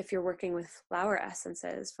times, like if you're working with flower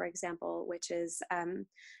essences, for example, which is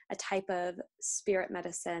a type of spirit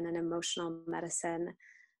medicine and emotional medicine,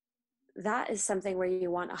 that is something where you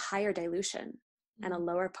want a higher dilution and a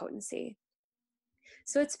lower potency.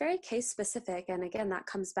 So it's very case specific. And again, that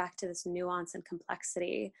comes back to this nuance and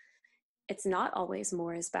complexity. It's not always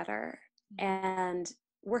more is better. And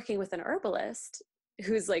working with an herbalist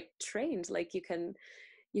who's like trained, like you can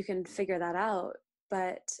figure that out.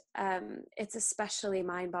 But it's especially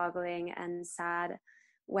mind-boggling and sad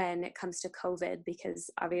when it comes to COVID, because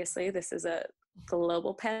obviously this is a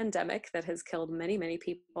global pandemic that has killed many, many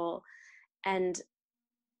people. And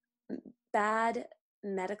bad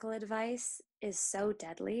medical advice is so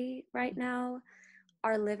deadly right now.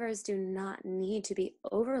 Our livers do not need to be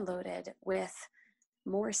overloaded with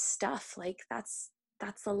more stuff. Like that's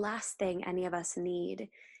the last thing any of us need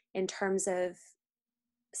in terms of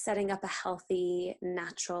setting up a healthy,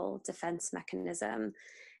 natural defense mechanism.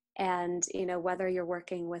 And, whether you're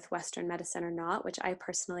working with Western medicine or not, which I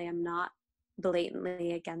personally am not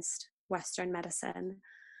blatantly against Western medicine.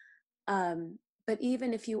 But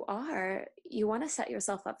even if you are, you want to set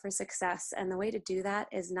yourself up for success. And the way to do that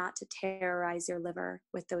is not to terrorize your liver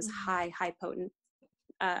with those high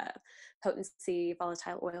potency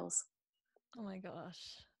volatile oils. Oh my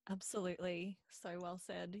gosh. Absolutely. So well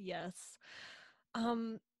said. Yes.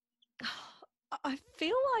 Um, I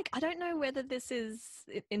feel like, I don't know whether this is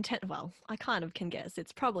intent. Well, I kind of can guess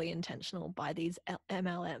it's probably intentional by these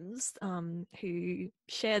MLMs who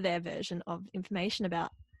share their version of information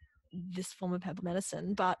about this form of herbal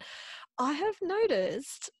medicine. But I have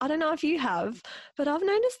noticed, I don't know if you have, but I've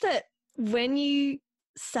noticed that when you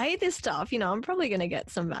say this stuff, I'm probably going to get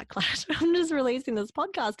some backlash. I'm just releasing this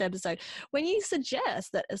podcast episode. When you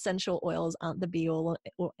suggest that essential oils aren't the be all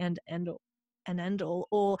or and end all,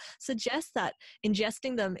 or suggest that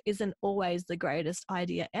ingesting them isn't always the greatest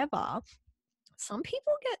idea ever, some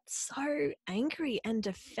people get so angry and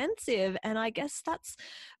defensive. And I guess that's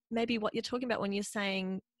maybe what you're talking about when you're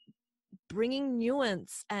saying bringing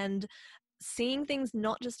nuance and seeing things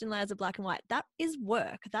not just in layers of black and white. That is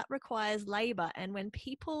work. That requires labor. And when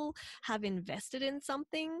people have invested in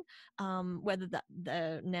something, whether that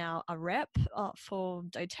they're now a rep for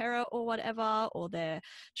doTERRA or whatever, or they're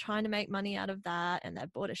trying to make money out of that and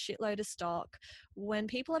they've bought a shitload of stock, when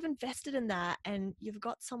people have invested in that and you've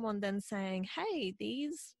got someone then saying, hey,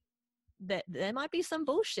 there might be some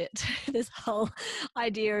bullshit to this whole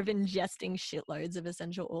idea of ingesting shitloads of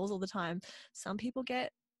essential oils all the time. Some people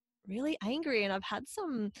get really angry, and I've had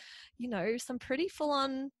some pretty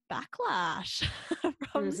full-on backlash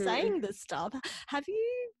from saying this stuff. Have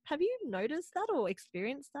you noticed that or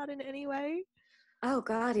experienced that in any way? Oh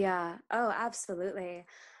God, yeah. Oh, absolutely.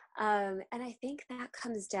 And I think that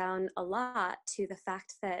comes down a lot to the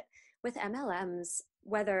fact that with MLMs,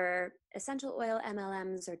 whether essential oil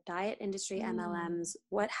MLMs or diet industry MLMs,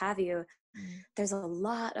 what have you, there's a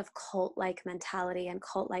lot of cult-like mentality and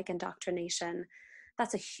cult-like indoctrination.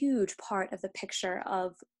 That's a huge part of the picture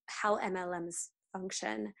of how MLMs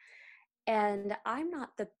function. And I'm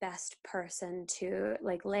not the best person to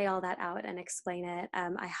like lay all that out and explain it.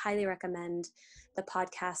 I highly recommend the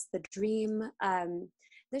podcast, The Dream.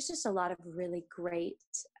 There's just a lot of really great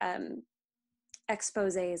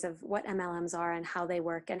exposés of what MLMs are and how they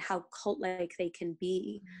work and how cult-like they can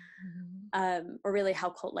be, or really how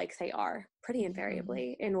cult-like they are pretty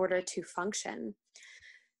invariably in order to function.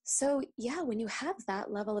 So yeah, when you have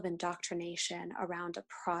that level of indoctrination around a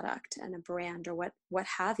product and a brand or what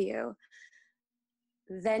have you,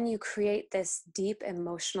 then you create this deep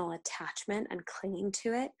emotional attachment and clinging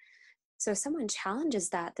to it. So if someone challenges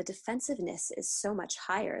that, the defensiveness is so much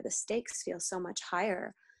higher. The stakes feel so much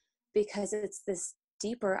higher because it's this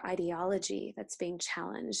deeper ideology that's being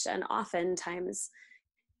challenged. And oftentimes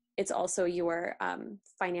it's also your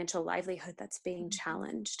financial livelihood that's being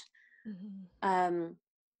challenged.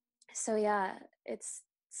 So yeah, it's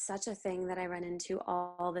such a thing that I run into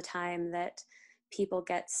all the time, that people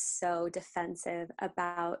get so defensive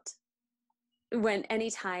about when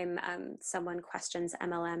anytime someone questions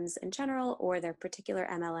MLMs in general or their particular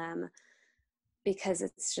MLM, because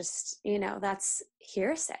it's just, that's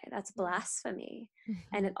hearsay, that's blasphemy.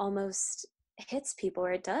 And it almost hits people,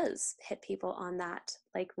 or it does hit people on that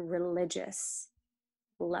like religious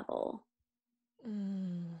level.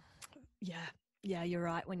 Yeah, you're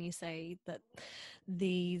right when you say that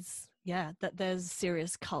that there's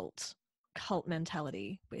serious cult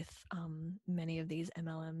mentality with many of these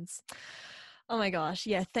MLMs. Oh my gosh,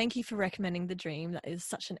 yeah, thank you for recommending The Dream. That is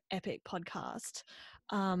such an epic podcast.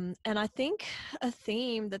 And I think a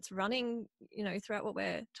theme that's running, throughout what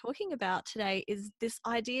we're talking about today is this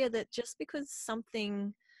idea that just because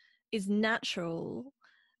something is natural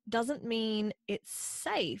doesn't mean it's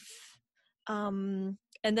safe.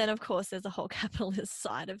 And then, of course, there's a whole capitalist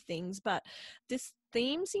side of things, but this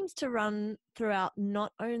theme seems to run throughout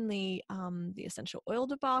not only the essential oil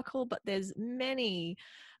debacle, but there's many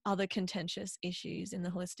other contentious issues in the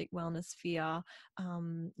holistic wellness sphere.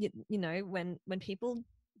 When people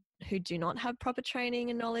who do not have proper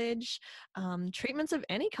training and knowledge, treatments of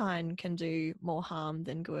any kind can do more harm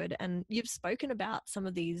than good. And you've spoken about some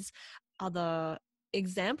of these other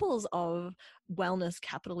examples of wellness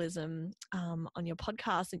capitalism on your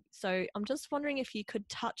podcast. So I'm just wondering if you could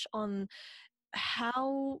touch on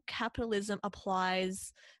how capitalism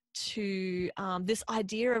applies to this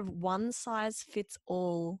idea of one size fits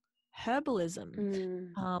all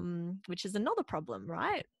herbalism, which is another problem,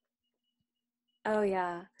 right? Oh,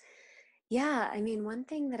 yeah. Yeah. I mean, one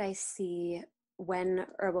thing that I see when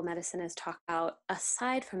herbal medicine is talked about,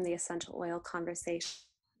 aside from the essential oil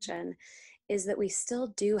conversation, is that we still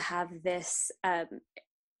do have this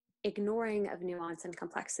ignoring of nuance and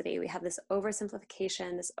complexity. We have this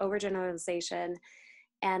oversimplification, this overgeneralization,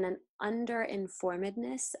 and an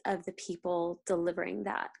underinformedness of the people delivering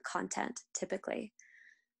that content typically.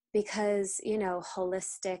 Because,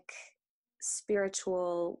 holistic,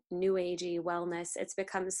 spiritual, new agey wellness, it's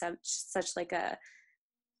become such like a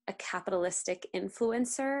capitalistic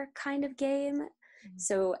influencer kind of game.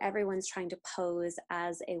 So everyone's trying to pose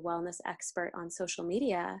as a wellness expert on social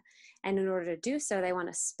media. And in order to do so, they want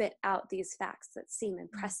to spit out these facts that seem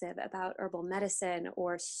impressive about herbal medicine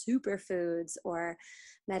or superfoods or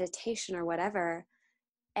meditation or whatever.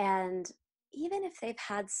 And even if they've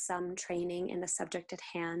had some training in the subject at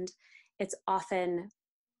hand, it's often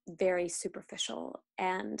very superficial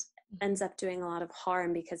and ends up doing a lot of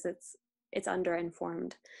harm because it's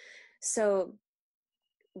underinformed. So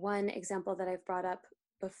one example that I've brought up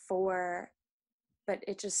before, but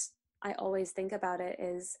I always think about it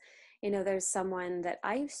is, there's someone that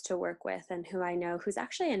I used to work with and who I know who's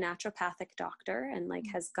actually a naturopathic doctor and like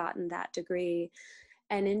has gotten that degree.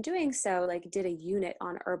 And in doing so, like did a unit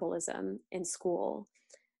on herbalism in school,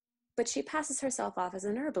 but she passes herself off as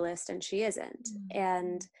an herbalist and she isn't.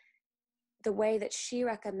 And the way that she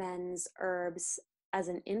recommends herbs as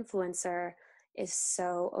an influencer is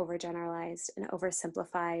so overgeneralized and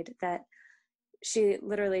oversimplified that she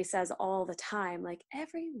literally says all the time, like,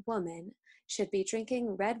 every woman should be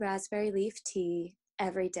drinking red raspberry leaf tea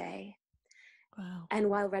every day. Wow. And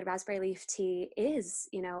while red raspberry leaf tea is,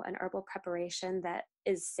 an herbal preparation that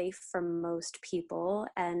is safe for most people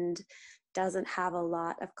and doesn't have a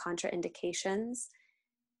lot of contraindications,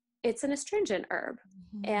 it's an astringent herb.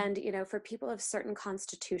 And, for people of certain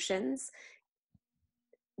constitutions,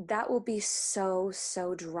 that will be so,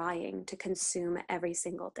 so drying to consume every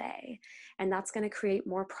single day. And that's going to create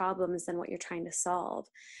more problems than what you're trying to solve.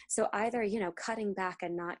 So either, cutting back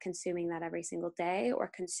and not consuming that every single day,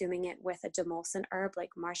 or consuming it with a demulcent herb like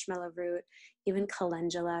marshmallow root, even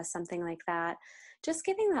calendula, something like that. Just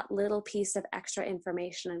giving that little piece of extra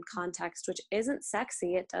information and context, which isn't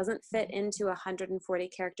sexy. It doesn't fit into a 140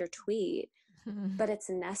 character tweet, but it's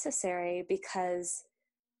necessary because,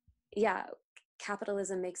 yeah,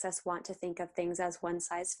 capitalism makes us want to think of things as one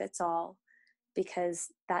size fits all, because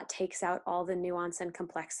that takes out all the nuance and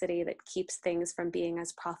complexity that keeps things from being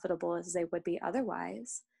as profitable as they would be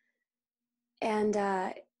otherwise. And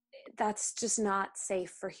that's just not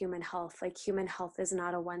safe for human health. Like, human health is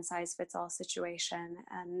not a one size fits all situation.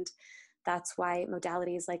 And that's why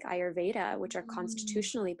modalities like Ayurveda, which are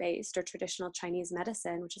constitutionally based, or traditional Chinese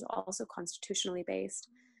medicine, which is also constitutionally based,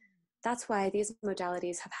 that's why these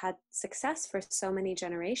modalities have had success for so many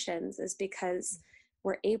generations, is because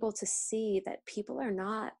we're able to see that people are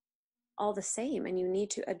not all the same, and you need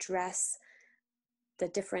to address the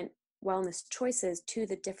different wellness choices to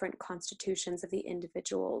the different constitutions of the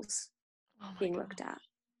individuals being looked at.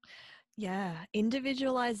 Yeah,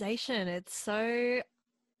 individualization. It's so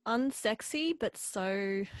unsexy, but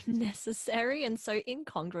so necessary and so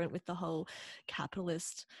incongruent with the whole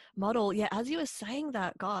capitalist model. Yeah, as you were saying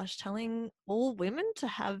that, gosh, telling all women to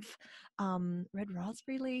have red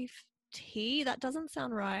raspberry leaf tea, that doesn't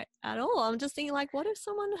sound right at all. I'm just thinking, like, what if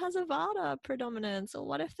someone has a Vata predominance, or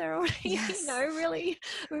what if they're already, Yes.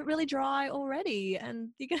 really dry already, and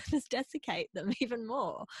you're going to just desiccate them even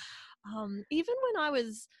more. Even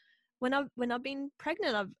when I've been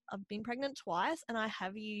pregnant, I've been pregnant twice, and I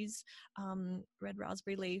have used red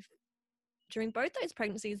raspberry leaf during both those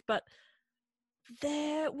pregnancies, but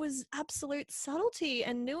there was absolute subtlety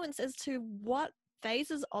and nuance as to what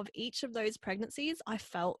phases of each of those pregnancies I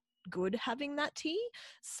felt good having that tea.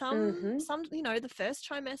 Some the first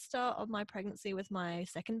trimester of my pregnancy with my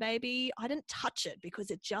second baby, I didn't touch it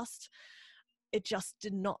because it just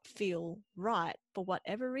did not feel right for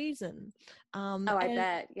whatever reason. I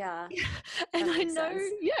bet. Yeah. And I know,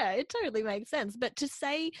 sense. yeah, it totally makes sense. But to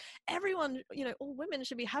say everyone, all women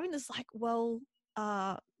should be having this, like, well,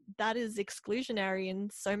 that is exclusionary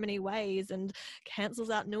in so many ways and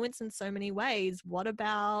cancels out nuance in so many ways. What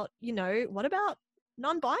about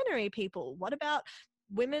non-binary people? What about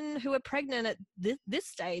women who are pregnant at this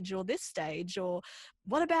stage or this stage? Or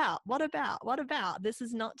what about? This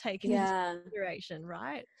is not taken into consideration,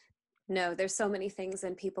 right? No, there's so many things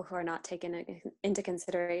in people who are not taken into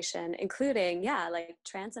consideration, including, like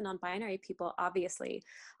trans and non-binary people obviously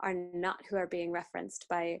are not who are being referenced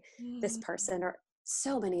by this person, or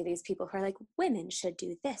so many of these people who are like, women should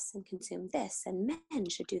do this and consume this, and men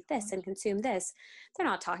should do this and consume this. They're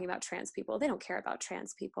not talking about trans people. They don't care about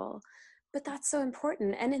trans people. But that's so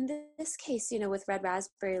important. And in this case, with red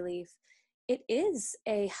raspberry leaf, it is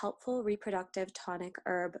a helpful reproductive tonic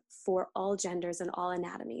herb for all genders and all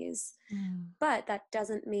anatomies. But that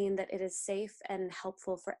doesn't mean that it is safe and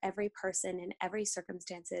helpful for every person in every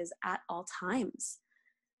circumstances at all times.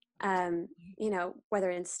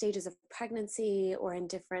 Whether in stages of pregnancy or in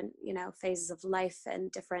different, phases of life and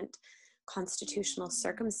different constitutional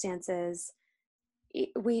circumstances,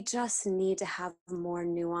 we just need to have more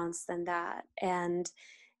nuance than that. And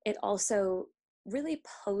it also really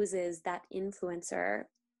poses that influencer,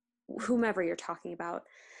 whomever you're talking about,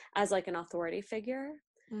 as like an authority figure,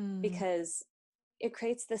 because it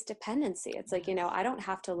creates this dependency. It's like, I don't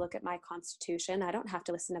have to look at my constitution. I don't have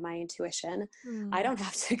to listen to my intuition. I don't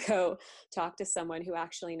have to go talk to someone who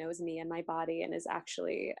actually knows me and my body and is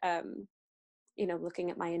actually, looking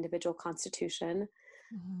at my individual constitution.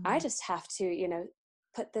 I just have to,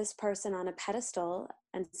 put this person on a pedestal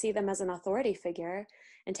and see them as an authority figure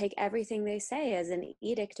and take everything they say as an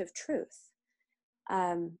edict of truth,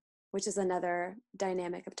 which is another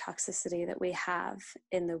dynamic of toxicity that we have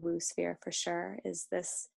in the woo sphere for sure, is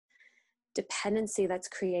this dependency that's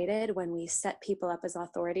created when we set people up as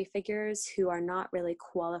authority figures who are not really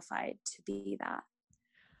qualified to be that.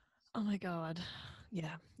 Oh my God.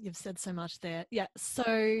 Yeah, you've said so much there. Yeah,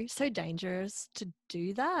 so dangerous to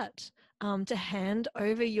do that. To hand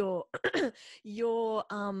over your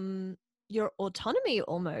your autonomy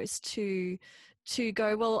almost to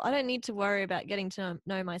go, well, I don't need to worry about getting to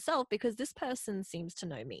know myself because this person seems to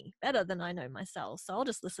know me better than I know myself, so I'll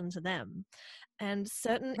just listen to them. And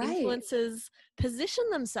certain influencers position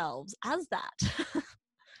themselves as that.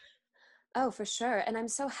 Oh, for sure. And I'm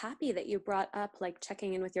so happy that you brought up like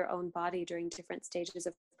checking in with your own body during different stages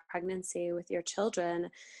of pregnancy with your children,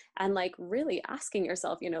 and like really asking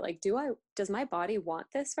yourself, like, does my body want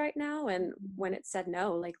this right now? And when it said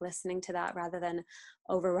no, like listening to that rather than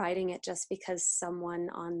overriding it just because someone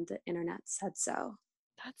on the internet said so.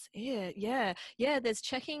 That's it. Yeah. Yeah. There's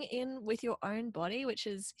checking in with your own body, which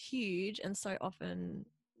is huge and so often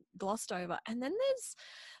glossed over. And then there's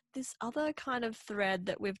this other kind of thread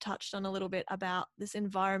that we've touched on a little bit about this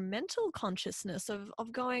environmental consciousness of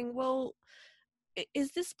going, well,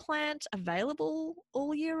 is this plant available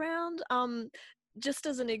all year round? Just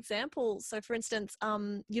as an example, so for instance,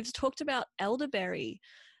 you've talked about elderberry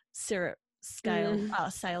syrup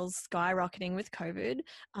sales skyrocketing with COVID,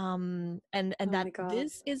 and Oh that my God.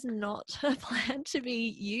 this is not a plant to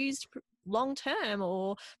be used long term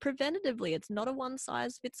or preventatively. It's not a one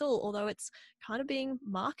size fits all, although it's kind of being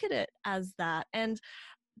marketed as that. And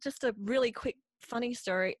just a really quick funny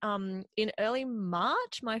story. In early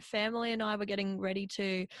March, my family and I were getting ready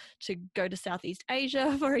to go to Southeast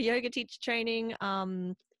Asia for a yoga teacher training.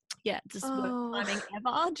 Just worst timing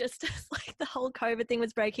ever. Just as like the whole COVID thing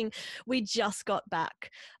was breaking, we just got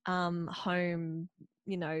back home,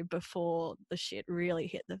 before the shit really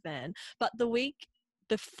hit the fan. But the week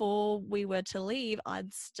before we were to leave,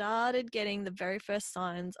 I'd started getting the very first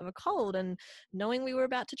signs of a cold, and knowing we were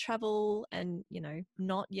about to travel and,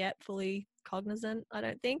 not yet fully cognizant, I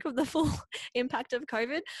don't think, of the full impact of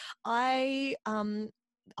COVID, I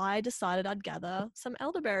decided I'd gather some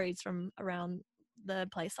elderberries from around the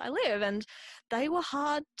place I live, and they were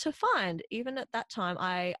hard to find. Even at that time,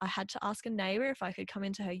 I had to ask a neighbor if I could come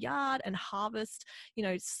into her yard and harvest,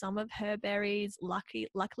 some of her berries.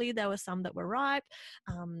 Luckily, there were some that were ripe.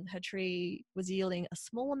 Her tree was yielding a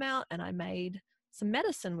small amount, and I made some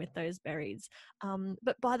medicine with those berries.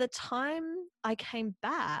 But by the time I came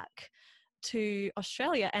back to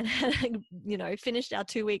Australia and had, finished our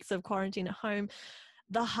 2 weeks of quarantine at home,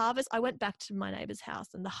 the harvest, I went back to my neighbor's house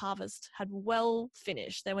and the harvest had well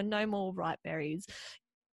finished. There were no more ripe berries.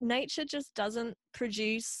 Nature just doesn't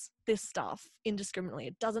produce this stuff indiscriminately.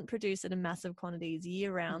 It doesn't produce it in massive quantities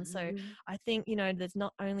year round. So I think, there's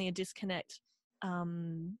not only a disconnect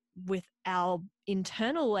with our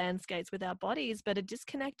internal landscapes, with our bodies, but a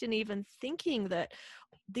disconnect in even thinking that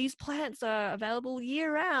these plants are available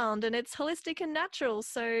year round and it's holistic and natural.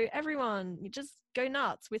 So everyone, you just go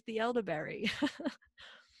nuts with the elderberry.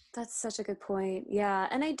 That's such a good point. Yeah.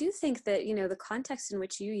 And I do think that, the context in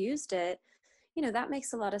which you used it, that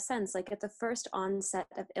makes a lot of sense. Like at the first onset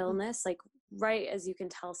of illness, like right as you can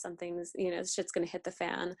tell something's, shit's going to hit the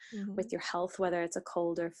fan with your health, whether it's a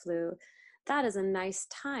cold or flu, that is a nice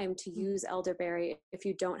time to use elderberry if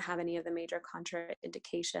you don't have any of the major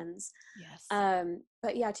contraindications. Yes.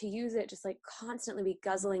 But yeah, to use it, just like constantly be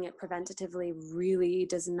guzzling it preventatively really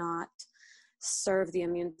does not serve the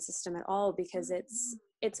immune system at all, because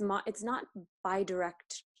it's not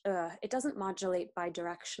bidirect. It doesn't modulate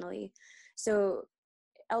bidirectionally. So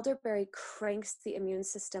elderberry cranks the immune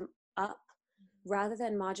system up rather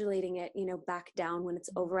than modulating it, back down when it's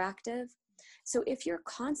overactive. So if you're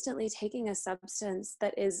constantly taking a substance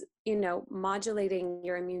that is, modulating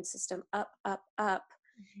your immune system up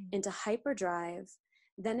into hyperdrive,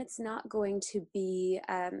 then it's not going to be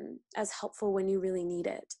as helpful when you really need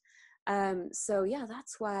it. So yeah,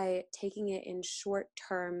 that's why taking it in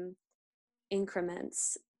short-term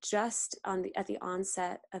increments, just at the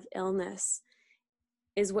onset of illness,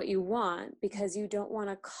 is what you want, because you don't want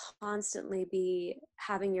to constantly be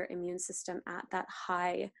having your immune system at that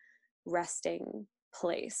high resting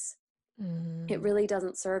place. It really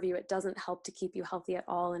doesn't serve you. It doesn't help to keep you healthy at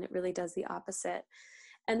all. And it really does the opposite.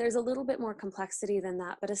 And there's a little bit more complexity than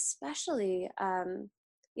that, but especially,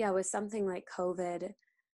 with something like COVID,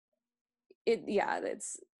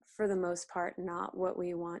 it's for the most part not what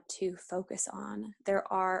we want to focus on. There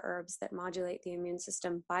are herbs that modulate the immune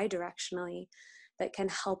system bidirectionally that can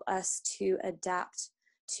help us to adapt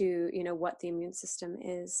to, what the immune system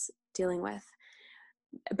is dealing with.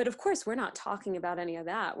 But of course, we're not talking about any of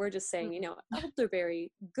that. We're just saying,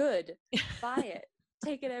 elderberry, good, buy it,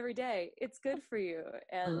 take it every day. It's good for you.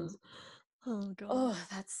 And oh God,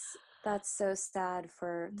 that's so sad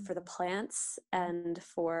for the plants and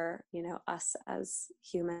for, us as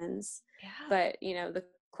humans. Yeah. But, the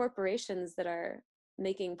corporations that are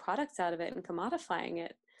making products out of it and commodifying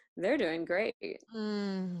it, they're doing great.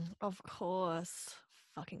 Of course.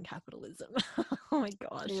 Fucking capitalism. Oh my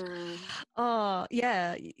gosh. Yeah. Oh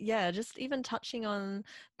yeah. Just even touching on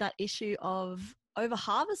that issue of over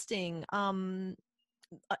harvesting.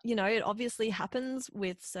 It obviously happens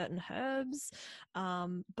with certain herbs,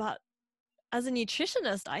 but as a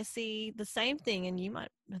nutritionist, I see the same thing, and you might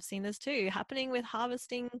have seen this too, happening with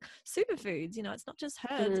harvesting superfoods. You know, it's not just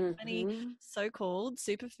herbs, it's many so-called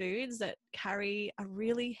superfoods that carry a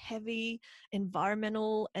really heavy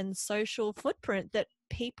environmental and social footprint that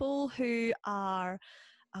people who are,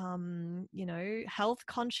 you know, health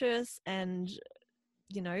conscious and,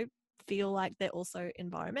 you know, feel like they're also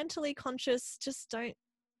environmentally conscious just don't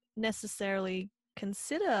necessarily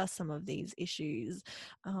consider some of these issues.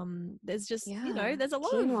 There's just, you know, there's a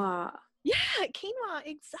lot quinoa. of quinoa,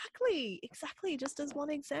 exactly, just as one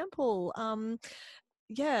example.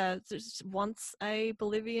 Just once a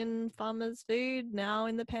Bolivian farmer's food, now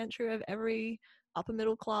in the pantry of every upper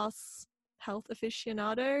middle class health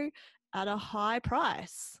aficionado at a high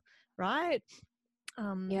price, right?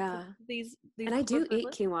 These and I do eat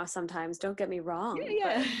quinoa sometimes, don't get me wrong.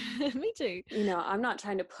 Yeah. Me too. You know, I'm not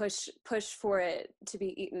trying to push for it to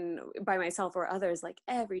be eaten by myself or others like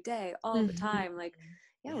every day, all the time. Like,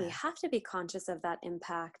 we have to be conscious of that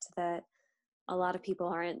impact that a lot of people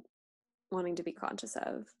aren't wanting to be conscious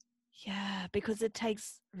of. Yeah, because it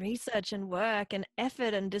takes research and work and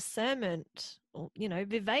effort and discernment, you know,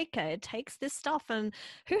 viveka. It takes this stuff, and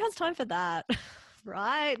who has time for that?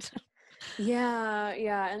 Right? Yeah.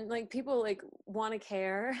 And like people like want to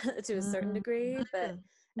care to a certain degree, but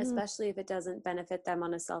especially if it doesn't benefit them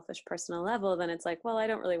on a selfish personal level, then it's like, well, I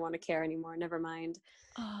don't really want to care anymore. Never mind.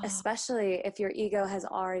 Especially if your ego has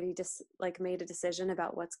already just like made a decision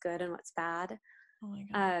about what's good and what's bad. Oh my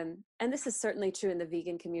God. And this is certainly true in the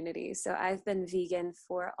vegan community. So I've been vegan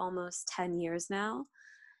for almost 10 years now.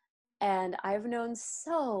 And I've known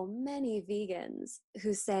so many vegans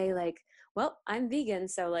who say like, well, I'm vegan,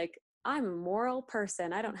 so like I'm a moral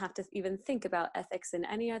person. I don't have to even think about ethics in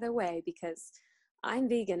any other way because I'm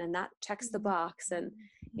vegan and that checks the box. And,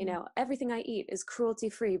 you know, everything I eat is cruelty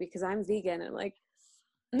free because I'm vegan. And like,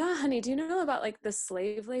 nah, honey, do you know about like the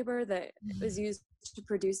slave labor that was used to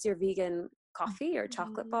produce your vegan coffee or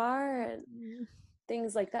chocolate bar and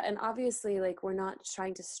things like that? And obviously, like, we're not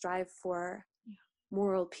trying to strive for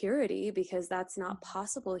moral purity because that's not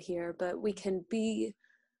possible here, but we can be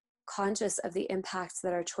conscious of the impacts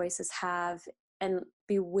that our choices have and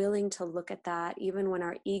be willing to look at that even when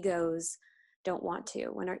our egos don't want to,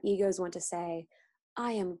 when our egos want to say,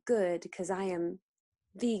 I am good because I am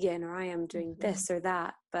vegan or I am doing this or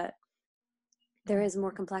that, but there is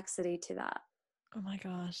more complexity to that. Oh my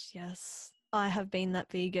gosh, yes. I have been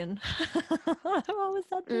that vegan. I was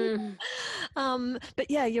that vegan. But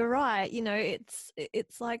yeah, you're right. You know,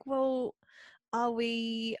 it's like, well, are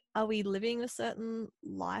we living a certain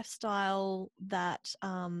lifestyle that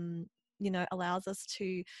you know, allows us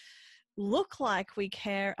to look like we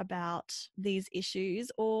care about these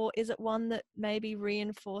issues, or is it one that maybe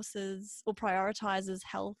reinforces or prioritizes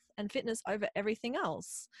health and fitness over everything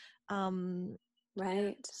else?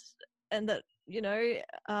 Right. And that, you know,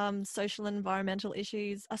 social and environmental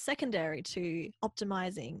issues are secondary to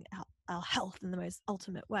optimizing our health in the most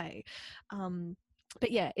ultimate way.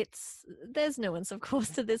 But yeah, there's nuance, of course,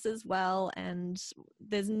 to this as well, and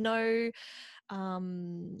there's no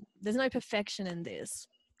perfection in this.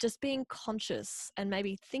 Just being conscious and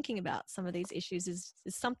maybe thinking about some of these issues is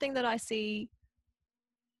something that I see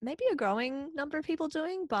maybe a growing number of people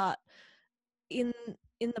doing, but in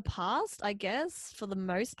the past, I guess, for the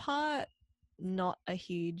most part, not a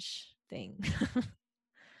huge thing.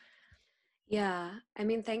 Yeah. I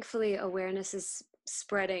mean, thankfully, awareness is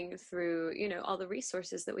spreading through, you know, all the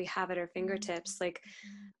resources that we have at our fingertips. Like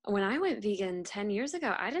when I went vegan 10 years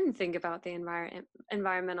ago, I didn't think about the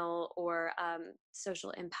environmental or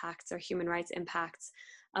social impacts or human rights impacts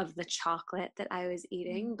of the chocolate that I was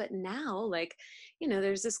eating. But now, like, you know,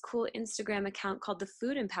 there's this cool Instagram account called the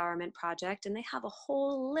Food Empowerment Project, and they have a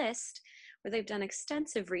whole list where they've done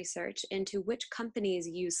extensive research into which companies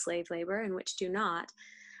use slave labor and which do not.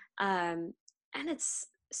 And it's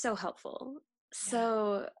so helpful.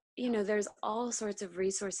 So, you know, there's all sorts of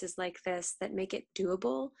resources like this that make it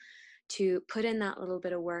doable to put in that little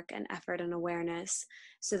bit of work and effort and awareness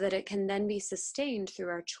so that it can then be sustained through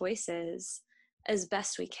our choices as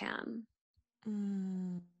best we can.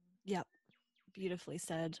 Yep. Beautifully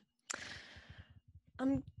said.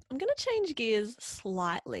 I'm going to change gears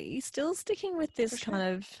slightly, still sticking with this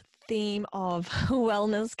kind of theme of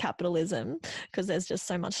wellness capitalism, because there's just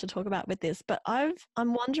so much to talk about with this. But I'm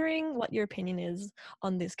wondering what your opinion is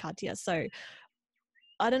on this, Katya. So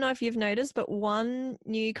I don't know if you've noticed, but one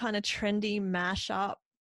new kind of trendy mashup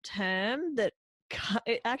term that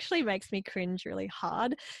it actually makes me cringe really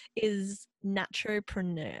hard is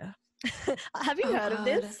Naturopreneur. Have you heard of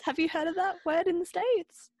this? Have you heard of that word in the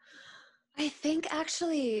States? I think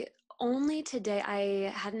actually only today, I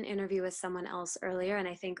had an interview with someone else earlier, and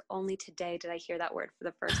I think only today did I hear that word for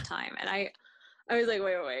the first time. And I was like,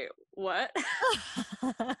 wait, what?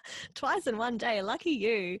 Twice in one day. Lucky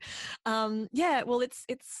you. Yeah, well, it's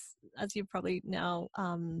as you've probably now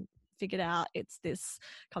figured out, it's this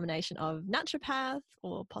combination of naturopath,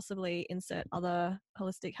 or possibly insert other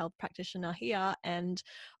holistic health practitioner here, and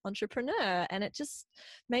entrepreneur. And it just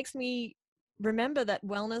makes me remember that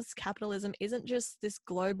wellness capitalism isn't just this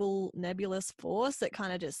global nebulous force that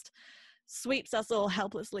kind of just sweeps us all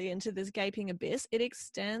helplessly into this gaping abyss. It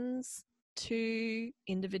extends to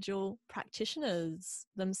individual practitioners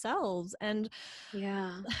themselves. And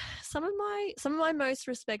Yeah. some of my most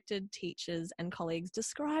respected teachers and colleagues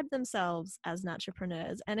describe themselves as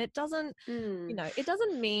Naturopreneurs, and it doesn't it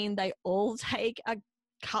doesn't mean they all take a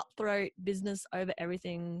cutthroat business over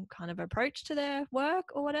everything kind of approach to their work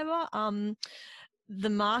or whatever. The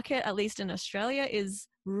market, at least in Australia, is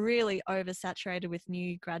really oversaturated with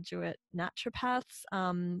new graduate naturopaths,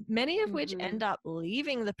 many of which end up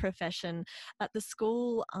leaving the profession. At the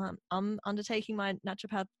school I'm undertaking my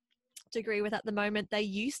naturopath degree with at the moment, they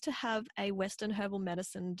used to have a Western herbal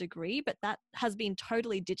medicine degree, but that has been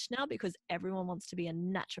totally ditched now because everyone wants to be a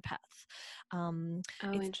naturopath. It's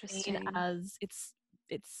Interesting. seen as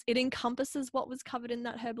it encompasses what was covered in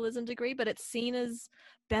that herbalism degree, but it's seen as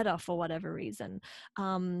better for whatever reason.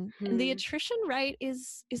 And the attrition rate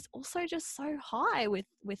is also just so high with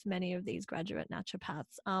many of these graduate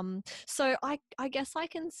naturopaths. So I guess I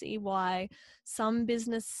can see why some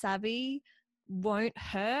business savvy won't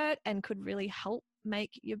hurt and could really help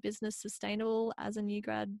make your business sustainable as a new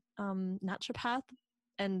grad naturopath.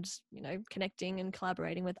 And, connecting and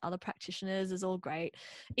collaborating with other practitioners is all great,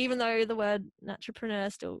 even though the word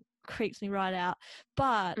Naturopreneur still creeps me right out.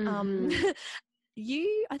 But I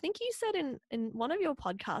think you said in one of your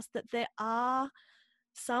podcasts that there are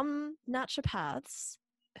some naturopaths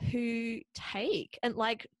who take, and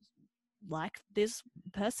like this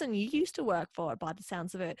person you used to work for, by the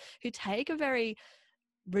sounds of it, who take a very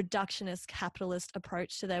reductionist capitalist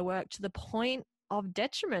approach to their work to the point of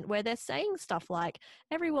detriment, where they're saying stuff like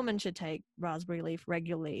every woman should take raspberry leaf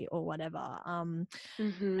regularly or whatever. And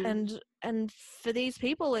for these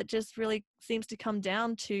people, it just really seems to come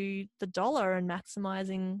down to the dollar and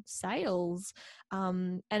maximizing sales.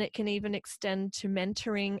 And it can even extend to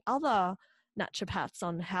mentoring other naturopaths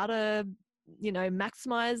on how to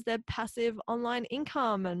maximize their passive online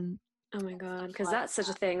income. And oh my God, because that's such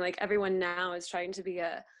a thing. Like, everyone now is trying to be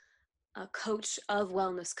a coach of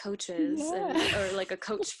wellness coaches, or like a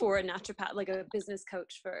coach for a naturopath, like a business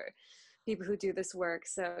coach for people who do this work.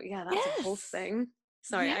 So yeah, that's a whole thing.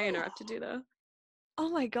 Sorry, I interrupted you though. Oh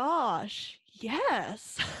my gosh,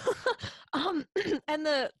 yes. And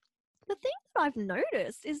the thing that I've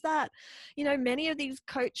noticed is that, many of these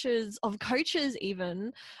coaches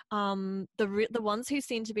even, the ones who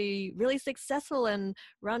seem to be really successful and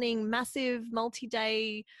running massive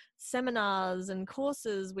multi-day seminars and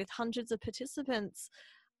courses with hundreds of participants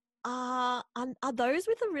are those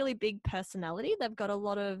with a really big personality. They've got a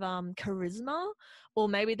lot of charisma, or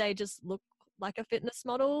maybe they just look like a fitness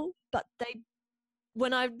model, but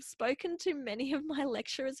when I've spoken to many of my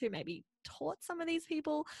lecturers who maybe taught some of these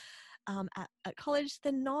people at college,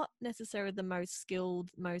 they're not necessarily the most skilled,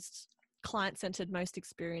 most client-centered, most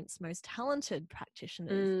experienced, most talented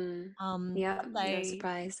practitioners. Yeah, no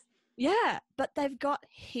surprise. Yeah, but they've got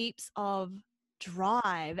heaps of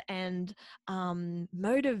drive and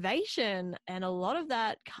motivation, and a lot of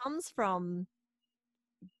that comes from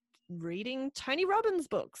reading Tony Robbins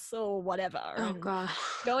books or whatever, Oh God,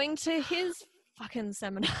 going to his fucking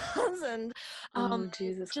seminars, and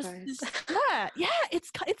Jesus Christ.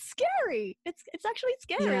 it's scary. It's actually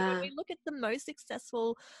scary when we look at the most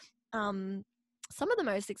successful, some of the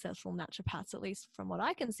most successful naturopaths, at least from what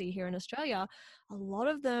I can see here in Australia. A lot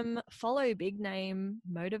of them follow big name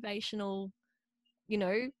motivational,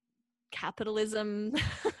 capitalism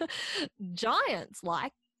giants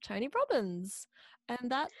like Tony Robbins.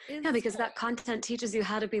 And that is because that content teaches you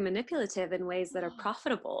how to be manipulative in ways that are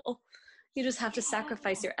profitable. You just have to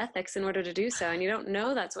sacrifice your ethics in order to do so, and you don't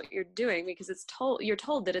know that's what you're doing because you're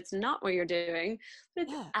told that it's not what you're doing, but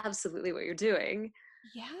it's absolutely what you're doing.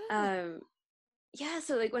 So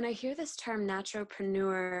like when I hear this term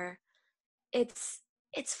naturopreneur, it's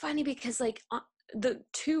funny because like the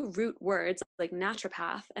two root words, like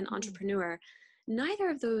naturopath and entrepreneur, neither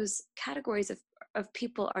of those categories of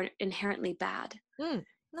people are inherently bad. No.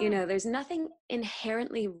 There's nothing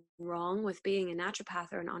inherently wrong with being a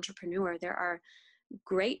naturopath or an entrepreneur. There are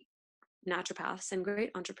great naturopaths and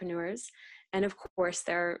great entrepreneurs, and of course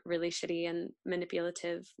there are really shitty and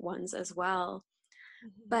manipulative ones as well.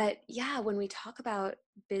 But yeah, when we talk about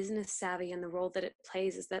business savvy and the role that it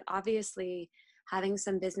plays, is that obviously having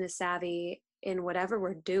some business savvy in whatever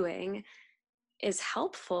we're doing is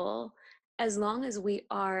helpful, as long as we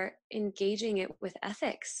are engaging it with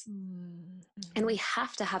ethics. And we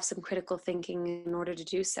have to have some critical thinking in order to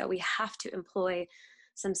do so. We have to employ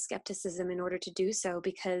some skepticism in order to do so,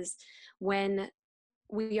 because when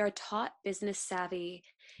we are taught business savvy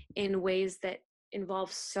in ways that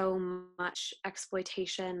involve so much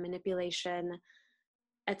exploitation, manipulation,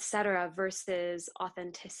 etc., versus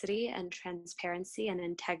authenticity and transparency and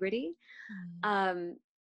integrity,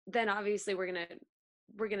 then obviously we're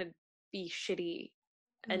gonna be shitty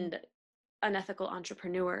and unethical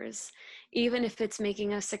entrepreneurs, even if it's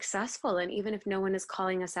making us successful, and even if no one is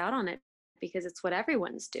calling us out on it, because it's what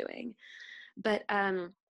everyone's doing. But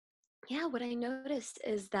yeah, what I noticed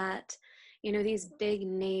is that, you know, these big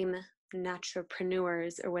name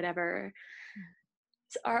Naturopreneurs or whatever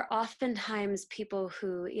are oftentimes people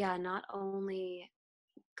who, yeah, not only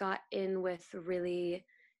got in with really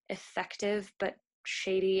effective but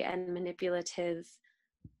shady and manipulative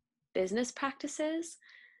business practices,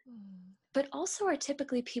 but also are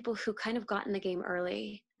typically people who kind of got in the game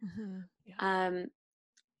early.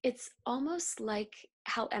 It's almost like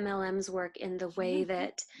how MLMs work, in the way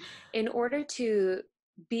that in order to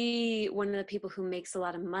be one of the people who makes a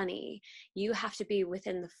lot of money, you have to be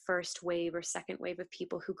within the first wave or second wave of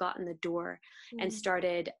people who got in the door and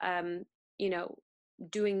started, you know,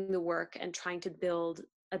 doing the work and trying to build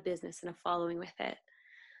a business and a following with it.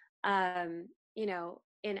 You know,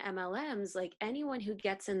 in MLMs, like, anyone who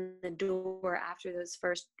gets in the door after those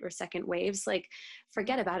first or second waves, like,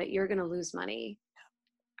 forget about it, you're going to lose money.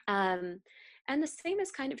 And the same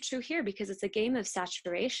is kind of true here, because it's a game of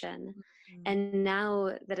saturation. And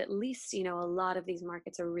now that at least, you know, a lot of these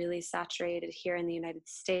markets are really saturated here in the United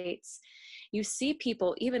States, you see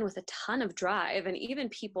people even with a ton of drive, and even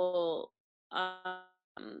people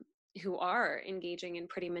who are engaging in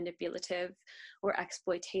pretty manipulative or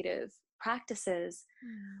exploitative practices,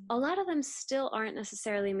 a lot of them still aren't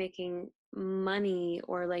necessarily making money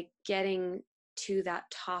or like getting to that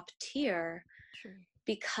top tier. True.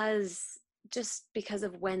 because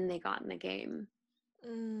of when they got in the game.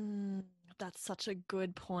 That's such a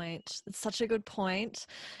good point. It's such a good point.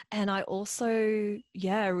 And I also,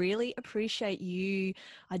 really appreciate you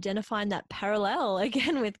identifying that parallel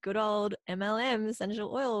again with good old MLM,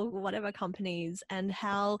 essential oil, whatever companies, and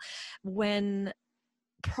how when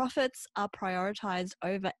profits are prioritized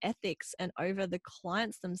over ethics and over the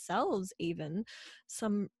clients themselves, even,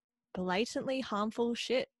 some blatantly harmful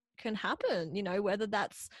shit can happen, you know, whether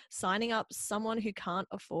that's signing up someone who can't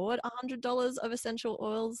afford $100 of essential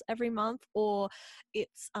oils every month, or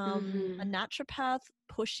it's a naturopath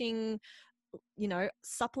pushing, you know,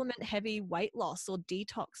 supplement heavy weight loss or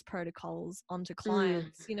detox protocols onto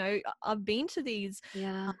clients. You know, I've been to these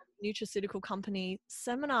nutraceutical company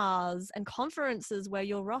seminars and conferences where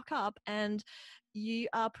you'll rock up and you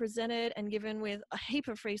are presented and given with a heap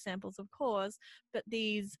of free samples, of course, but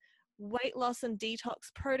these weight loss and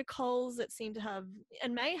detox protocols that seem to have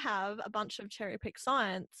and may have a bunch of cherry-picked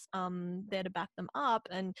science there to back them up,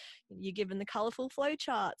 and you're given the colorful flow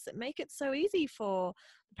charts that make it so easy for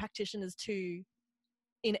practitioners to,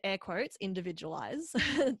 in air quotes, individualize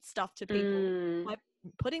stuff to people by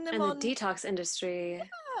putting them on the detox industry.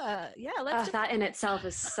 Let's that in itself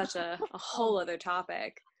is such a whole other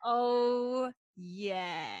topic. Oh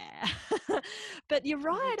yeah. But you're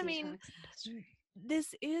right. I mean,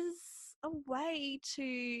 this is a way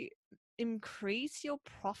to increase your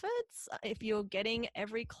profits. If you're getting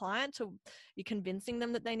every client to, you're convincing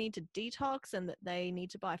them that they need to detox and that they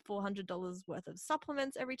need to buy $400 worth of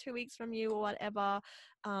supplements every 2 weeks from you or whatever.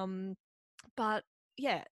 But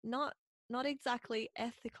yeah, not exactly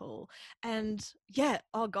ethical. And yeah,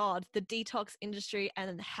 oh God, the detox industry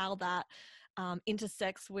and how that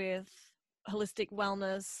intersects with holistic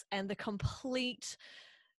wellness and the complete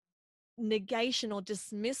negation or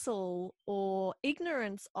dismissal or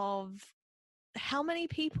ignorance of how many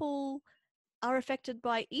people are affected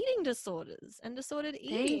by eating disorders and disordered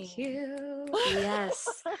eating. Thank you. Yes.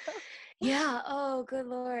 Yeah. Oh, good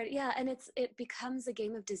Lord. Yeah. And it becomes a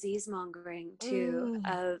game of disease mongering too,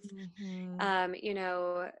 of, you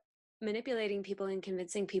know, manipulating people and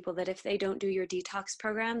convincing people that if they don't do your detox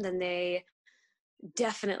program, then they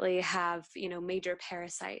definitely have, you know, major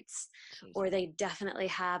parasites, or they definitely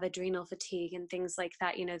have adrenal fatigue and things like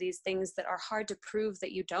that. You know, these things that are hard to prove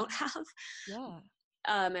that you don't have,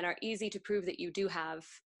 and are easy to prove that you do have,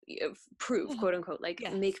 prove, quote unquote, like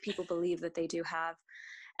make people believe that they do have.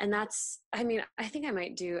 And that's, I mean, I think I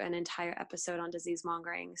might do an entire episode on disease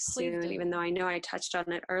mongering Please soon, do. even though I know I touched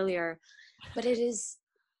on it earlier. But it is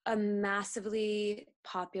a massively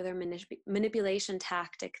popular manipulation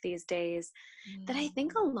tactic these days that I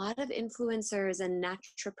think a lot of influencers and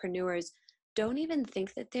naturepreneurs don't even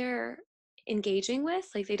think that they're engaging with.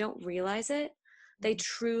 Like, they don't realize it. They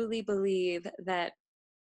truly believe that,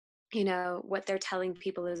 you know, what they're telling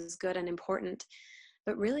people is good and important,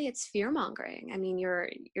 but really it's fear mongering. I mean, you're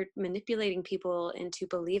manipulating people into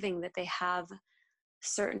believing that they have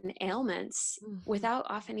certain ailments without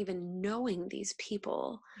often even knowing these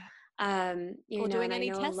people. You or know, doing and I any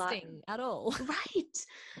know testing at all. right.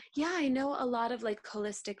 Yeah, I know a lot of like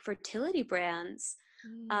holistic fertility brands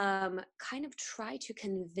kind of try to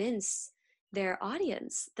convince their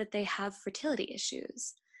audience that they have fertility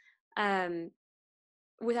issues.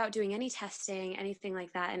 Without doing any testing, anything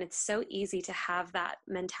like that. And it's so easy to have that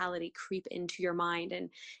mentality creep into your mind,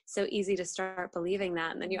 and so easy to start believing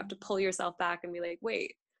that. And then you have to pull yourself back and be like,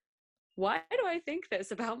 wait, why do I think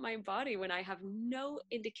this about my body when I have no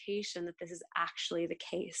indication that this is actually the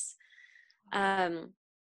case?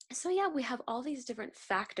 So yeah, we have all these different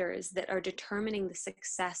factors that are determining the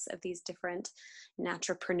success of these different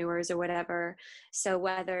naturepreneurs or whatever. So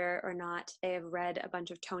whether or not they have read a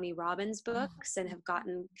bunch of Tony Robbins books and have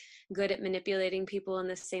gotten good at manipulating people in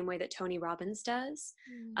the same way that Tony Robbins does.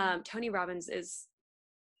 Tony Robbins is,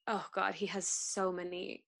 oh God, he has so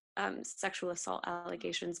many sexual assault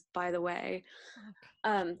allegations, by the way.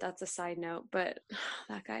 That's a side note, but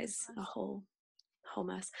that guy's a whole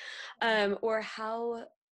mess. Or how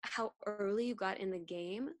early you got in the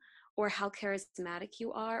game, or how charismatic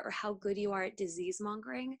you are, or how good you are at disease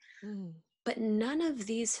mongering. But none of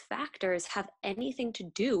these factors have anything to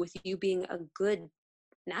do with you being a good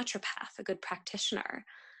naturopath, a good practitioner.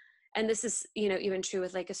 And this is, you know, even true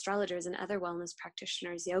with like astrologers and other wellness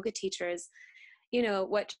practitioners, yoga teachers. You know,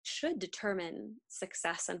 what should determine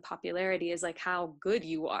success and popularity is like how good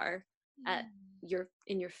you are at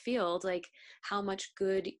in your field, like how much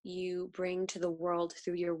good you bring to the world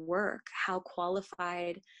through your work, how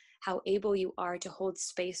qualified, how able you are to hold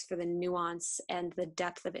space for the nuance and the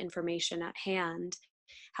depth of information at hand,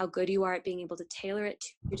 how good you are at being able to tailor it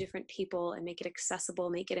to different people and make it accessible,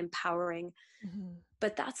 make it empowering.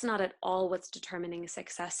 But that's not at all what's determining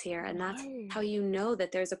success here. And that's how you know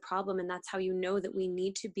that there's a problem, and that's how you know that we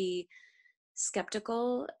need to be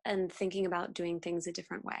skeptical and thinking about doing things a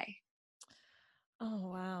different way.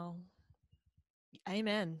 Oh, wow.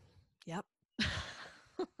 Amen. Yep.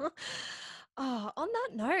 Oh, on that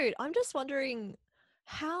note, I'm just wondering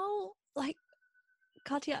how, like,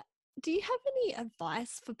 Katya, do you have any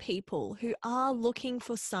advice for people who are looking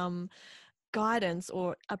for some guidance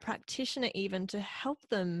or a practitioner even to help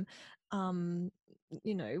them,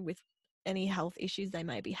 you know, with any health issues they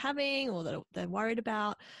may be having or that they're worried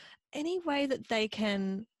about? Any way that they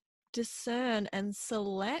can discern and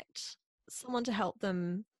select someone to help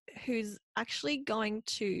them who's actually going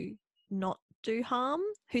to not do harm,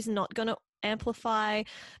 who's not going to amplify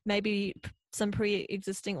maybe some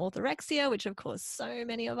pre-existing orthorexia, which of course so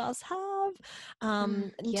many of us have,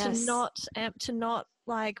 Yes. to not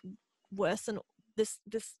like worsen this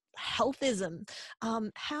healthism.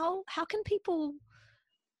 How can people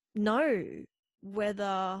know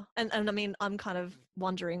whether, and I mean, I'm kind of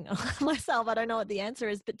wondering myself, I don't know what the answer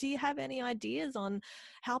is, but do you have any ideas on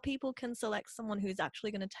how people can select someone who's actually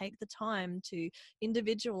going to take the time to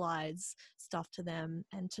individualize stuff to them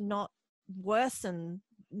and to not worsen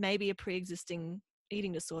maybe a pre-existing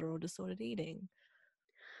eating disorder or disordered eating?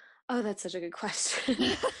 Oh, that's such a good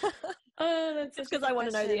question. Oh, that's such a because good I want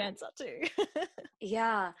to know the question. answer too.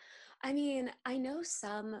 Yeah. I mean, I know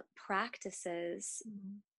some practices,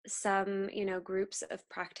 some, you know, groups of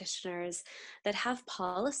practitioners that have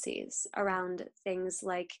policies around things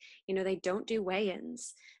like, you know, they don't do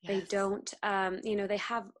weigh-ins. They don't, you know, they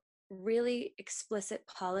have really explicit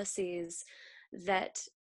policies that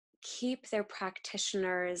keep their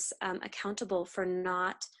practitioners accountable for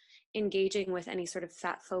not engaging with any sort of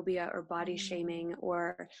fat phobia or body shaming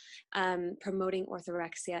or promoting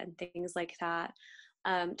orthorexia and things like that.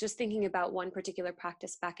 Just thinking about one particular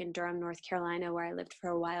practice back in Durham, North Carolina, where I lived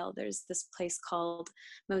for a while, there's this place called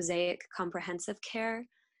Mosaic Comprehensive Care,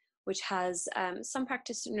 which has some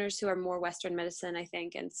practitioners who are more Western medicine, I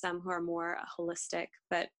think, and some who are more holistic.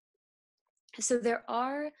 But so there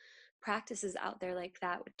are practices out there like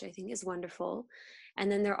that, which I think is wonderful.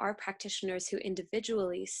 And then there are practitioners who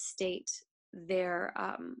individually state their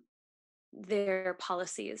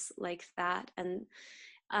policies like that. And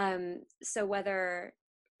so whether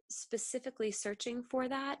specifically searching for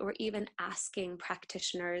that, or even asking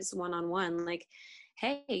practitioners one-on-one, like,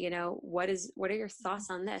 hey, what are your thoughts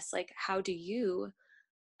on this? Like, how do you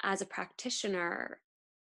as a practitioner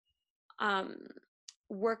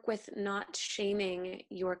work with not shaming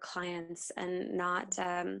your clients and not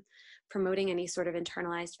promoting any sort of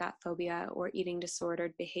internalized fat phobia or eating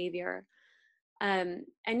disordered behavior? And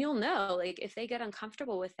you'll know, like, if they get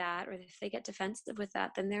uncomfortable with that, or if they get defensive with that,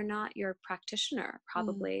 then they're not your practitioner,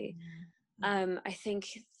 probably. I think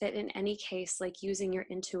that in any case, like, using your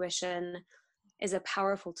intuition is a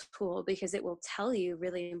powerful tool, because it will tell you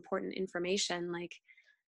really important information. Like,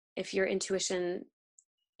 if your intuition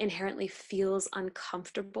inherently feels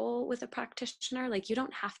uncomfortable with a practitioner, like, you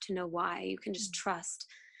don't have to know why. You can just trust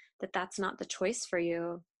that that's not the choice for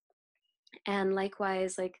you. And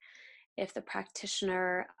likewise, like, if the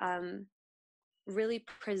practitioner really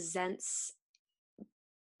presents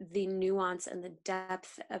the nuance and the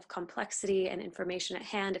depth of complexity and information at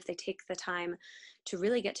hand, if they take the time to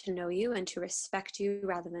really get to know you and to respect you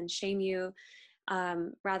rather than shame you,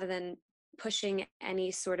 rather than pushing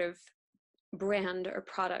any sort of brand or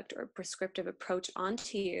product or prescriptive approach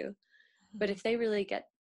onto you, but if they really get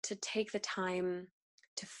to take the time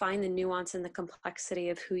to find the nuance and the complexity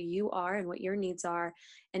of who you are and what your needs are,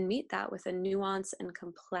 and meet that with a nuanced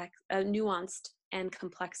and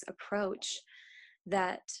complex approach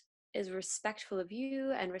that is respectful of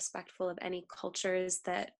you and respectful of any cultures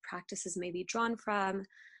that practices may be drawn from,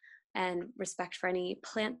 and respect for any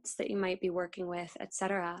plants that you might be working with,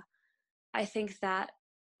 etc. I think that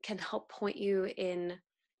can help point you in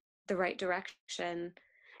the right direction.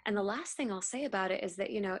 And the last thing I'll say about it is that,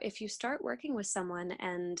 if you start working with someone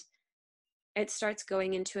and it starts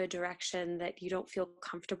going into a direction that you don't feel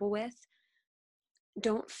comfortable with,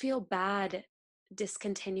 don't feel bad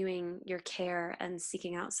discontinuing your care and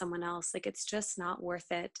seeking out someone else. Like, it's just not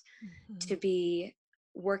worth it to be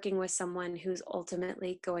working with someone who's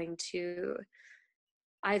ultimately going to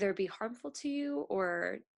either be harmful to you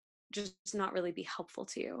or just not really be helpful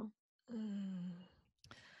to you.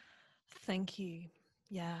 Thank you.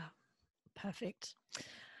 Yeah, perfect.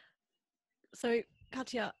 So,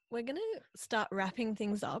 Katya, we're going to start wrapping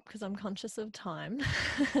things up because I'm conscious of time.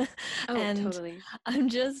 And totally.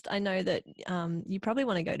 I know that you probably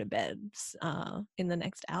want to go to bed in the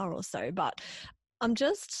next hour or so, but I'm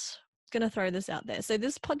just going to throw this out there. So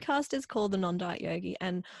this podcast is called The Non-Diet Yogi,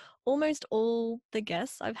 and almost all the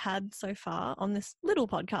guests I've had so far on this little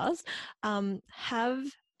podcast have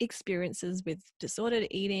experiences with disordered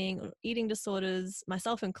eating or eating disorders,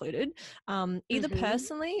 myself included, either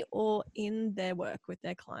personally or in their work with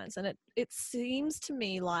their clients. And it seems to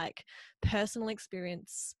me like personal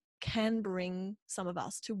experience can bring some of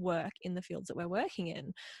us to work in the fields that we're working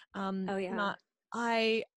in. Oh yeah.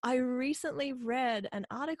 I recently read an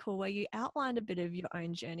article where you outlined a bit of your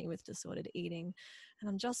own journey with disordered eating, and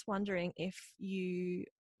I'm just wondering if you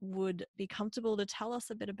would be comfortable to tell us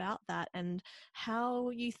a bit about that and how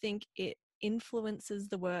you think it influences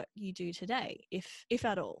the work you do today, if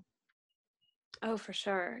at all. Oh, for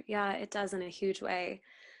sure. Yeah, it does in a huge way.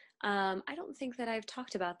 I don't think that I've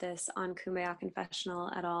talked about this on Kumbaya Confessional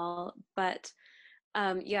at all, but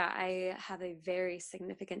yeah, I have a very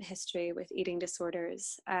significant history with eating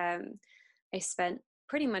disorders. I spent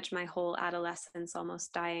pretty much my whole adolescence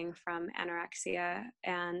almost dying from anorexia,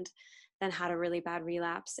 and then had a really bad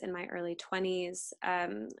relapse in my early 20s.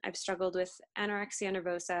 I've struggled with anorexia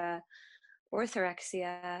nervosa,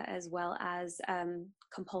 orthorexia, as well as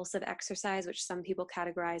compulsive exercise, which some people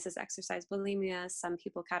categorize as exercise bulimia, some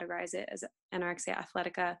people categorize it as anorexia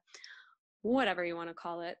athletica, whatever you want to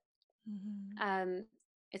call it.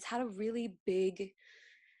 It's had a really big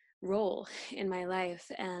role in my life.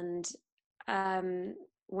 And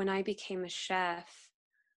when I became a chef,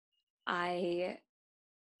 I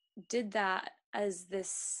did that as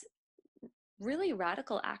this really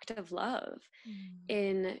radical act of love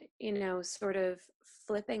in, sort of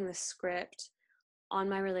flipping the script on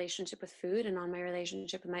my relationship with food and on my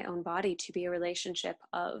relationship with my own body to be a relationship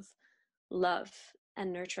of love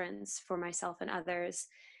and nurturance for myself and others.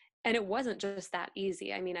 And it wasn't just that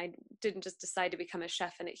easy. I mean, I didn't just decide to become a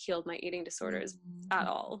chef and it healed my eating disorders at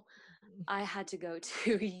all. I had to go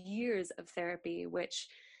to years of therapy, which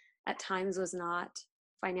at times was not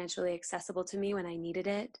financially accessible to me when I needed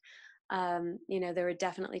it. There were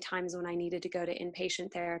definitely times when I needed to go to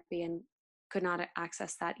inpatient therapy and could not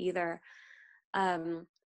access that either.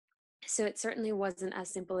 So it certainly wasn't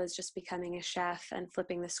as simple as just becoming a chef and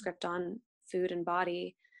flipping the script on food and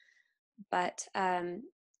body. But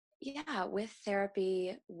yeah, with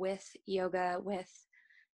therapy, with yoga, with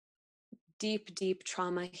deep, deep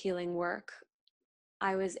trauma healing work,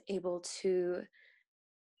 I was able to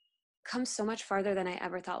come so much farther than I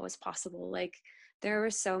ever thought was possible. Like, there were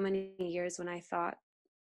so many years when I thought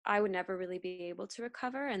I would never really be able to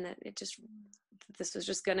recover, and that this was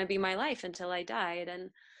just going to be my life until I died. And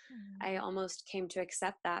I almost came to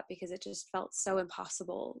accept that because it just felt so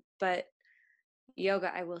impossible. But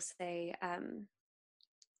yoga, I will say,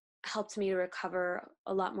 helped me to recover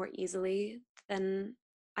a lot more easily than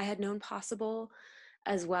I had known possible,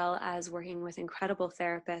 as well as working with incredible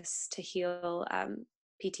therapists to heal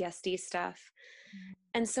PTSD stuff.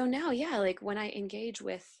 And so now, yeah, like when I engage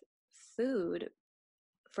with food,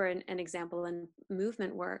 for an example, in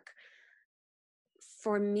movement work,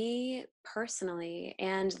 for me personally,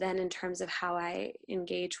 and then in terms of how I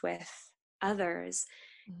engage with others,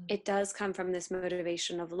 it does come from this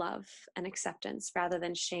motivation of love and acceptance rather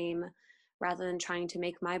than shame, rather than trying to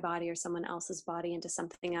make my body or someone else's body into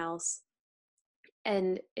something else.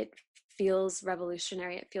 And it feels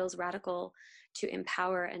revolutionary. It feels radical to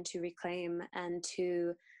empower and to reclaim and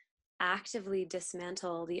to actively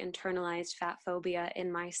dismantle the internalized fat phobia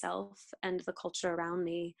in myself and the culture around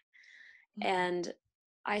me. And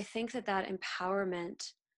I think that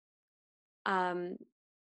empowerment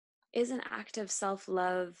is an act of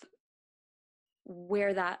self-love,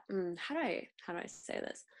 where that how do I say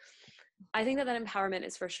this? I think that empowerment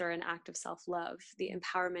is for sure an act of self-love, the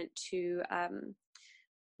empowerment to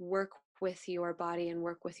work with your body and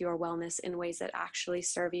work with your wellness in ways that actually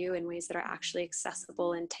serve you, in ways that are actually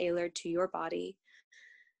accessible and tailored to your body.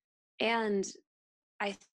 And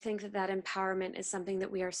I think that empowerment is something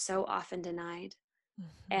that we are so often denied.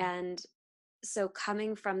 And so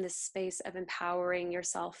coming from this space of empowering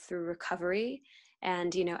yourself through recovery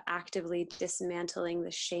and, actively dismantling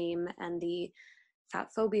the shame and the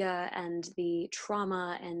fat phobia and the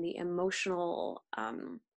trauma and the emotional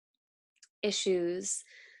issues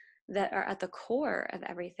that are at the core of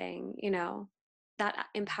everything, that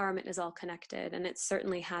empowerment is all connected. And it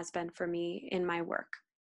certainly has been for me in my work.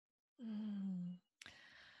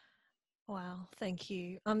 Wow, thank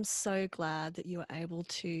you. I'm so glad that you were able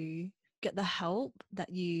to get the help that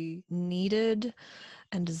you needed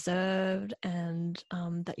and deserved, and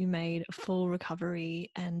that you made full recovery.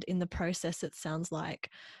 And in the process, it sounds like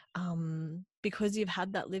because you've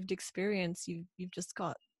had that lived experience, you've just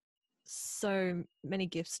got so many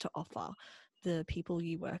gifts to offer the people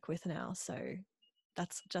you work with now. So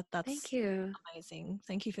that's Thank you. amazing.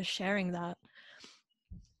 Thank you for sharing that.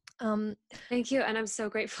 Thank you. And I'm so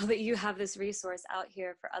grateful that you have this resource out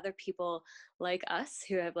here for other people like us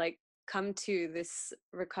who have come to this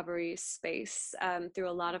recovery space through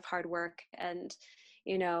a lot of hard work and,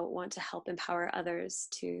 want to help empower others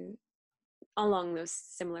to along those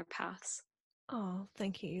similar paths. Oh,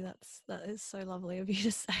 thank you. That is so lovely of you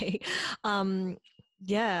to say.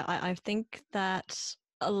 I think that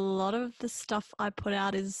a lot of the stuff I put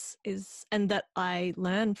out is and that I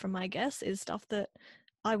learn from my guests is stuff that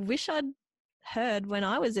I wish I'd heard when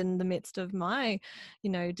I was in the midst of my,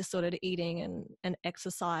 disordered eating and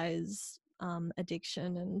exercise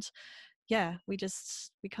addiction. And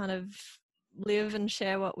we kind of live and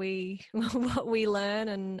share what we what we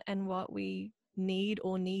learn and what we need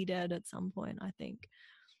or needed at some point, I think.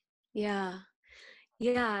 Yeah,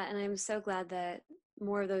 and I'm so glad that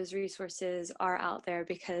more of those resources are out there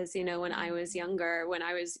because, when I was younger, when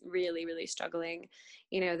I was really, really struggling,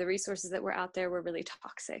 the resources that were out there were really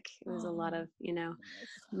toxic. It was a lot of,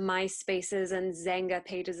 MySpaces and Zanga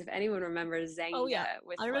pages, if anyone remembers Zanga. Oh yeah,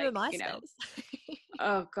 with I remember MySpace.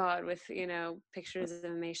 Oh God, with, pictures of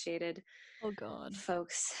emaciated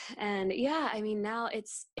folks. And now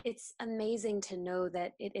it's amazing to know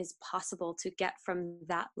that it is possible to get from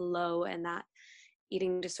that low and that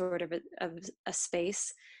eating disorder of a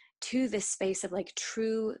space to this space of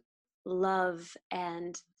true love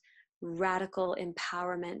and radical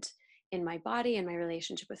empowerment in my body and my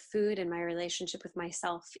relationship with food and my relationship with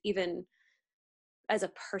myself, even as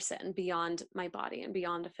a person beyond my body and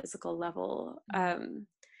beyond a physical level.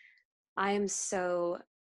 I am so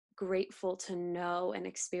grateful to know and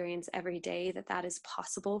experience every day that is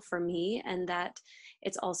possible for me and that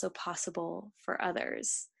it's also possible for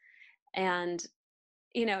others. And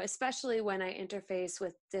especially when I interface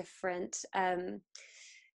with different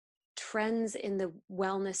trends in the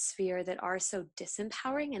wellness sphere that are so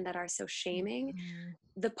disempowering and that are so shaming,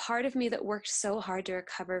 the part of me that worked so hard to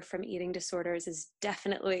recover from eating disorders is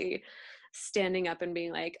definitely standing up and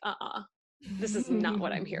being like, this is not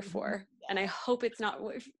what I'm here for. And I hope it's not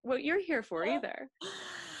what you're here for either.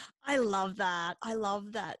 I love that. I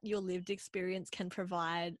love that your lived experience can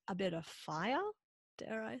provide a bit of fire,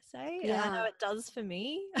 dare I say. Yeah. I know it does for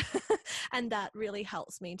me. And that really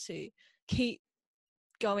helps me to keep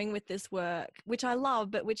going with this work, which I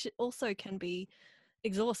love, but which also can be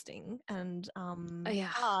exhausting and Yeah.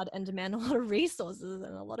 hard and demand a lot of resources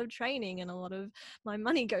and a lot of training, and a lot of my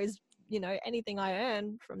money goes, anything I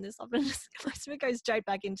earn from this often most of it goes straight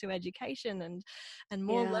back into education and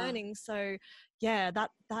more learning. So yeah,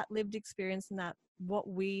 that lived experience and that what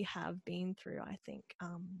we have been through, I think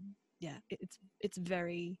it's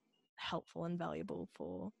very helpful and valuable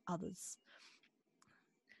for others.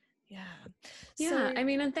 Yeah. I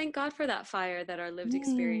mean, and thank God for that fire that our lived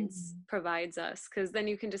experience provides us. Because then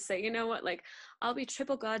you can just say, you know what, like, I'll be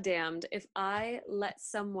triple goddamned if I let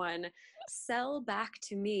someone sell back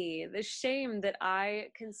to me the shame that I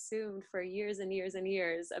consumed for years and years and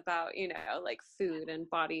years about, like food and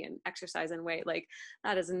body and exercise and weight. Like,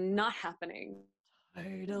 that is not happening.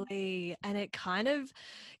 Totally. And it kind of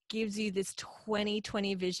gives you this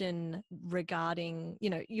 20/20 vision regarding,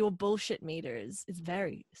 your bullshit meter is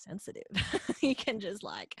very sensitive. You can just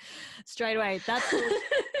like straight away, that's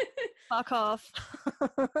fuck off.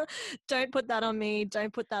 Don't put that on me.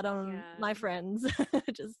 Don't put that on my friends.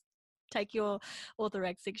 Just take your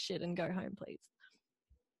orthorexic shit and go home, please.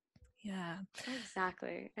 Yeah.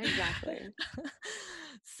 Exactly.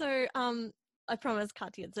 So, I promise,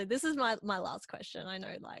 Katya. So this is my last question. I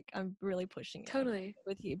know, like, I'm really pushing it totally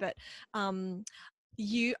with you, but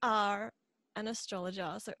you are an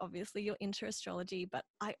astrologer, so obviously you're into astrology. But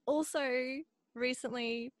I also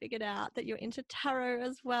recently figured out that you're into tarot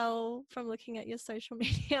as well from looking at your social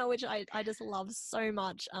media, which I just love so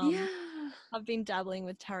much. I've been dabbling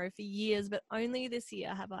with tarot for years, but only this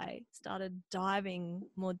year have I started diving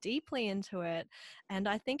more deeply into it. And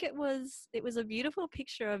I think it was a beautiful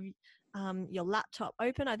picture of your laptop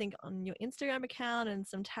open, I think, on your Instagram account, and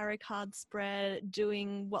some tarot card spread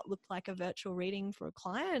doing what looked like a virtual reading for a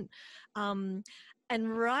client. And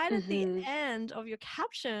right at the end of your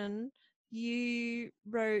caption, you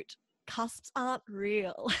wrote, "Cusps aren't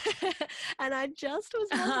real." And I just was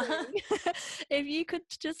wondering if you could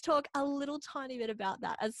just talk a little tiny bit about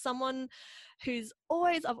that, as someone who's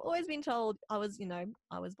I've always been told I was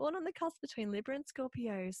born on the cusp between Libra and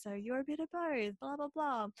Scorpio, so you're a bit of both, blah, blah,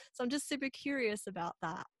 blah. So I'm just super curious about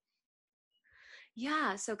that.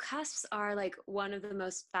 Yeah, so cusps are like one of the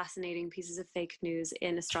most fascinating pieces of fake news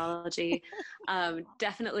in astrology.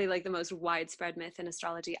 Definitely like the most widespread myth in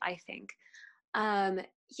astrology, I think.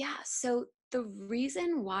 So the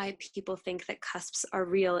reason why people think that cusps are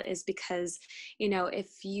real is because, if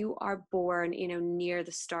you are born, near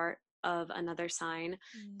the start of another sign,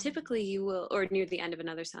 typically you will, or near the end of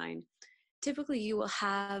another sign, typically you will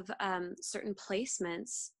have certain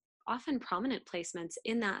placements, often prominent placements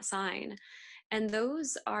in that sign. And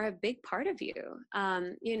those are a big part of you.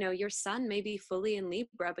 Your sun may be fully in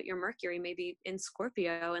Libra, but your Mercury may be in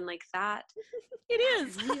Scorpio, and like that, it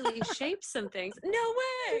is really shapes some things. No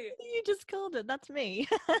way! You just called it. That's me.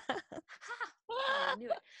 I knew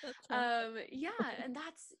it. And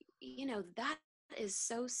that's, that is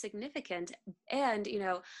so significant. And,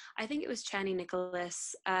 I think it was Chani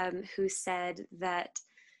Nicholas who said that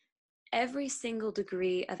every single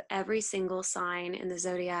degree of every single sign in the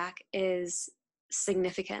zodiac is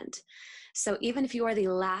significant. So even if you are the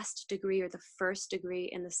last degree or the first degree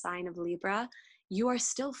in the sign of Libra, you are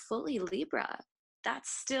still fully Libra. That's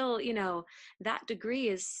still, that degree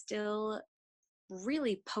is still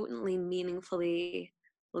really potently, meaningfully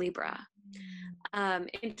Libra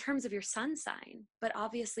in terms of your sun sign. But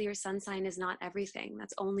obviously your sun sign is not everything.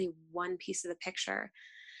 That's only one piece of the picture.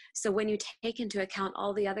 So when you take into account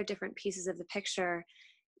all the other different pieces of the picture,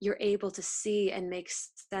 you're able to see and make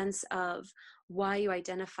sense of why you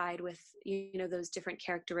identified with, those different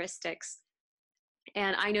characteristics.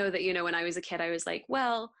 And I know that, when I was a kid, I was like,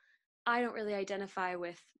 well, I don't really identify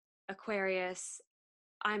with Aquarius.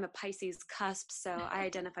 I'm a Pisces cusp, so I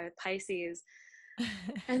identify with Pisces.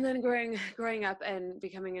 And then growing up and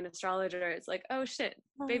becoming an astrologer, it's like, oh shit,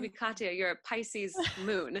 baby Katya, you're a Pisces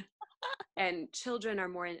moon. And children are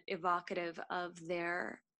more evocative of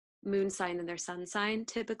their moon sign than their sun sign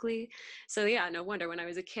typically. So yeah, no wonder when I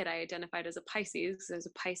was a kid, I identified as a Pisces because I was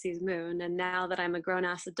a Pisces moon. And now that I'm a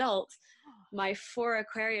grown-ass adult, my 4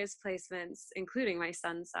 Aquarius placements, including my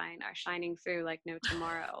sun sign, are shining through like no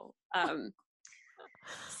tomorrow.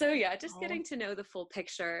 So yeah, just getting to know the full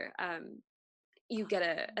picture, you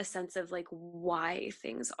get a sense of like why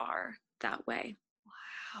things are that way.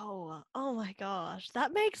 Wow. Oh my gosh.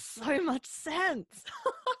 That makes so much sense.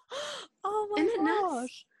 Oh my Isn't it gosh.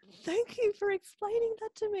 nuts? Thank you for explaining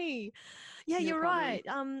that to me. Yeah, No you're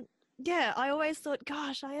problem. right. Yeah, I always thought,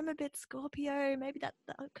 gosh, I am a bit Scorpio. Maybe that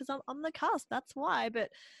because I'm the cusp. That's why. But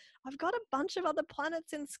I've got a bunch of other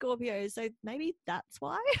planets in Scorpio, so maybe that's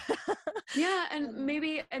why. Yeah, and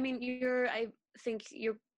maybe, I mean, I think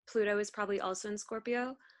your Pluto is probably also in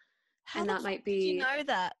Scorpio, How and the that fuck might did you be, know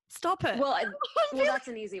that? Stop it. well, I'm well, feeling- that's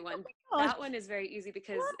an easy one. Oh my That God. one is very easy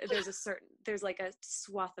because there's like a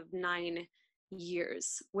swath of 9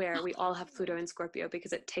 years where we all have Pluto in Scorpio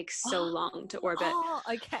because it takes so long to orbit. Oh,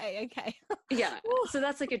 okay. Yeah, Woo. so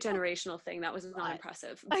that's like a generational thing. That was not Right.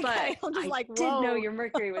 impressive, Okay, but I'm just I like, did know whoa. your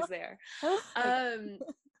Mercury was there. Okay.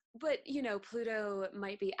 But Pluto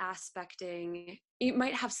might be aspecting, it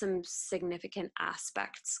might have some significant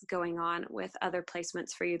aspects going on with other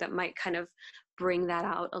placements for you that might kind of bring that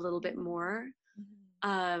out a little bit more.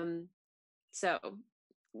 So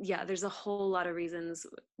yeah, there's a whole lot of reasons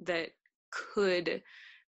that could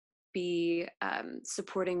be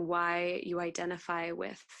supporting why you identify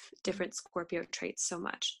with different Scorpio traits so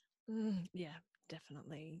much. Yeah,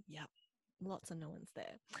 definitely. Yep. Lots of no ones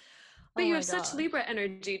there. But Oh you my have such God. Libra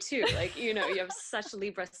energy too. Like, you have such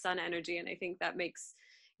Libra sun energy. And I think that makes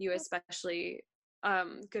you especially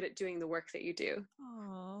good at doing the work that you do.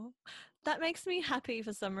 Oh, that makes me happy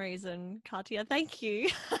for some reason, Katya. Thank you.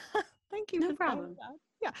 Thank you No for saying problem. that.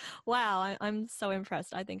 Yeah. Wow, I'm so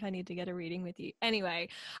impressed. I think I need to get a reading with you. Anyway,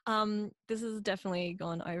 this has definitely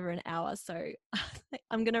gone over an hour, so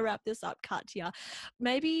I'm going to wrap this up, Katya.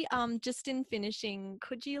 Maybe just in finishing,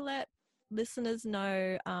 could you let listeners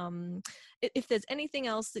know if there's anything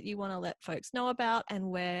else that you want to let folks know about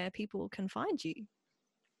and where people can find you?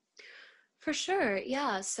 For sure.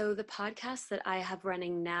 Yeah. So the podcast that I have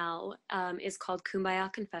running now is called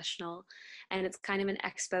Kumbaya Confessional. And it's kind of an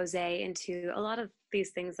expose into a lot of these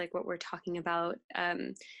things, like what we're talking about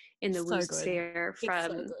in the woo sphere from. It's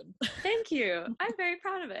so good. Thank you. I'm very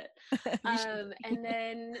proud of it. And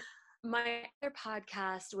then my other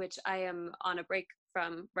podcast, which I am on a break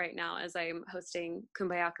from right now as I'm hosting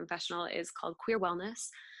Kumbaya Confessional, is called Queer Wellness.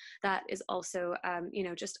 That is also,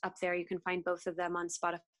 just up there. You can find both of them on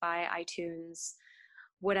Spotify, iTunes,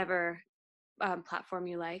 whatever platform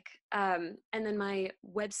you like. And then my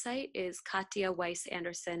website is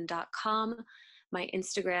katyaweiss-andersson.com. My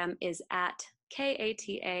Instagram is at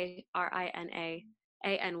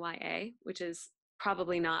KATARINAANYA, which is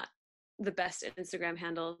probably not the best Instagram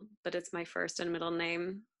handle, but it's my first and middle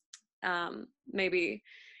name. Maybe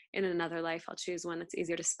in another life I'll choose one that's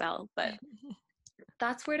easier to spell, but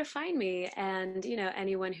that's where to find me. And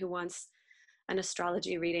anyone who wants an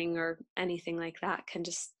astrology reading or anything like that can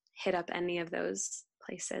just hit up any of those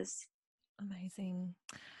places. Amazing.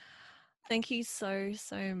 Thank you so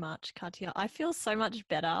much, Katya. I feel so much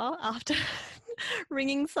better after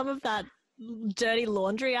wringing some of that dirty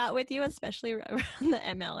laundry out with you, especially around the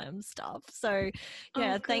MLM stuff. So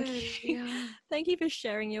yeah, thank you. Yeah. Thank you for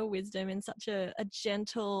sharing your wisdom in such a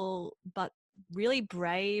gentle but really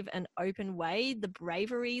brave and open way. The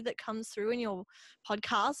bravery that comes through in your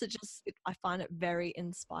podcast, I find it very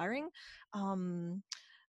inspiring. And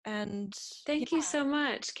thank you so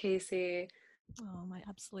much, Casey. Oh, my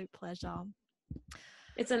absolute pleasure.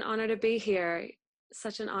 It's an honor to be here.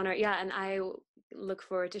 Such an honor. Yeah, and I look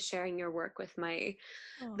forward to sharing your work with the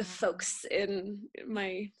folks in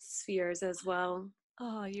my spheres as well.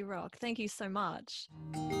 Oh, you rock. Thank you so much.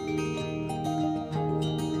 Thank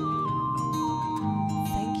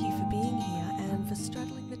you for being here and for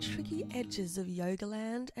straddling the tricky edges of yoga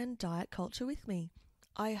land and diet culture with me.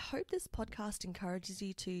 I hope this podcast encourages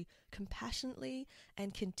you to compassionately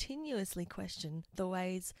and continuously question the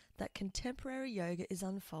ways that contemporary yoga is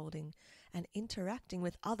unfolding and interacting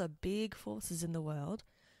with other big forces in the world,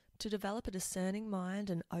 to develop a discerning mind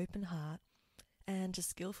and open heart, and to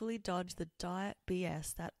skillfully dodge the diet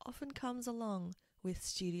BS that often comes along with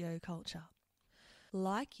studio culture.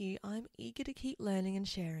 Like you, I'm eager to keep learning and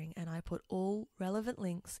sharing, and I put all relevant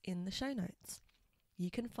links in the show notes.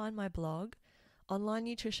 You can find my blog, online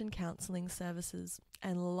nutrition counselling services,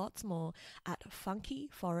 and lots more at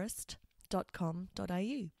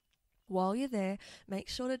funkyforest.com.au. While you're there, make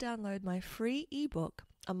sure to download my free ebook,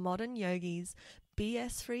 A Modern Yogi's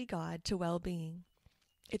BS-Free Guide to Wellbeing.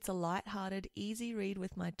 It's a light-hearted, easy read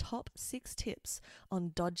with my top 6 tips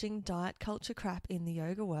on dodging diet culture crap in the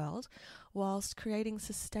yoga world, whilst creating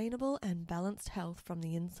sustainable and balanced health from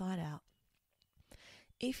the inside out.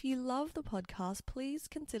 If you love the podcast, please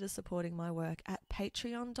consider supporting my work at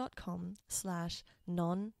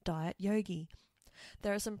patreon.com/non-dietyogi.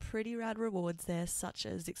 There are some pretty rad rewards there, such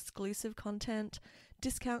as exclusive content,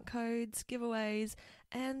 discount codes, giveaways,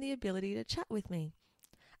 and the ability to chat with me.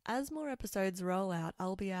 As more episodes roll out,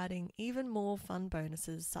 I'll be adding even more fun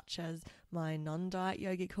bonuses, such as my non-diet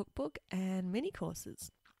yogi cookbook and mini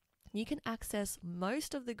courses. You can access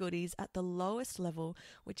most of the goodies at the lowest level,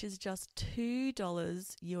 which is just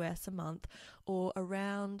 $2 US a month, or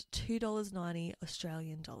around $2.90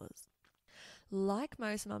 Australian dollars. Like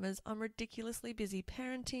most mamas, I'm ridiculously busy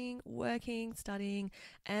parenting, working, studying,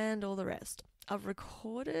 and all the rest. I've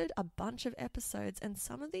recorded a bunch of episodes, and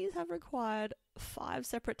some of these have required 5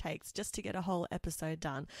 separate takes just to get a whole episode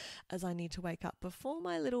done, as I need to wake up before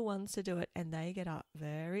my little ones to do it, and they get up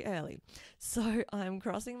very early. So I'm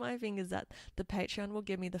crossing my fingers that the Patreon will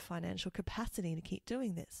give me the financial capacity to keep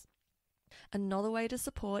doing this. Another way to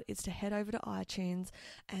support is to head over to iTunes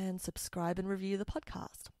and subscribe and review the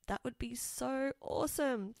podcast. That would be so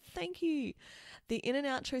awesome. Thank you. The in and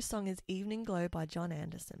outro song is Evening Glow by John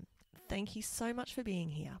Anderson. Thank you so much for being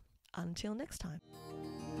here. Until next time.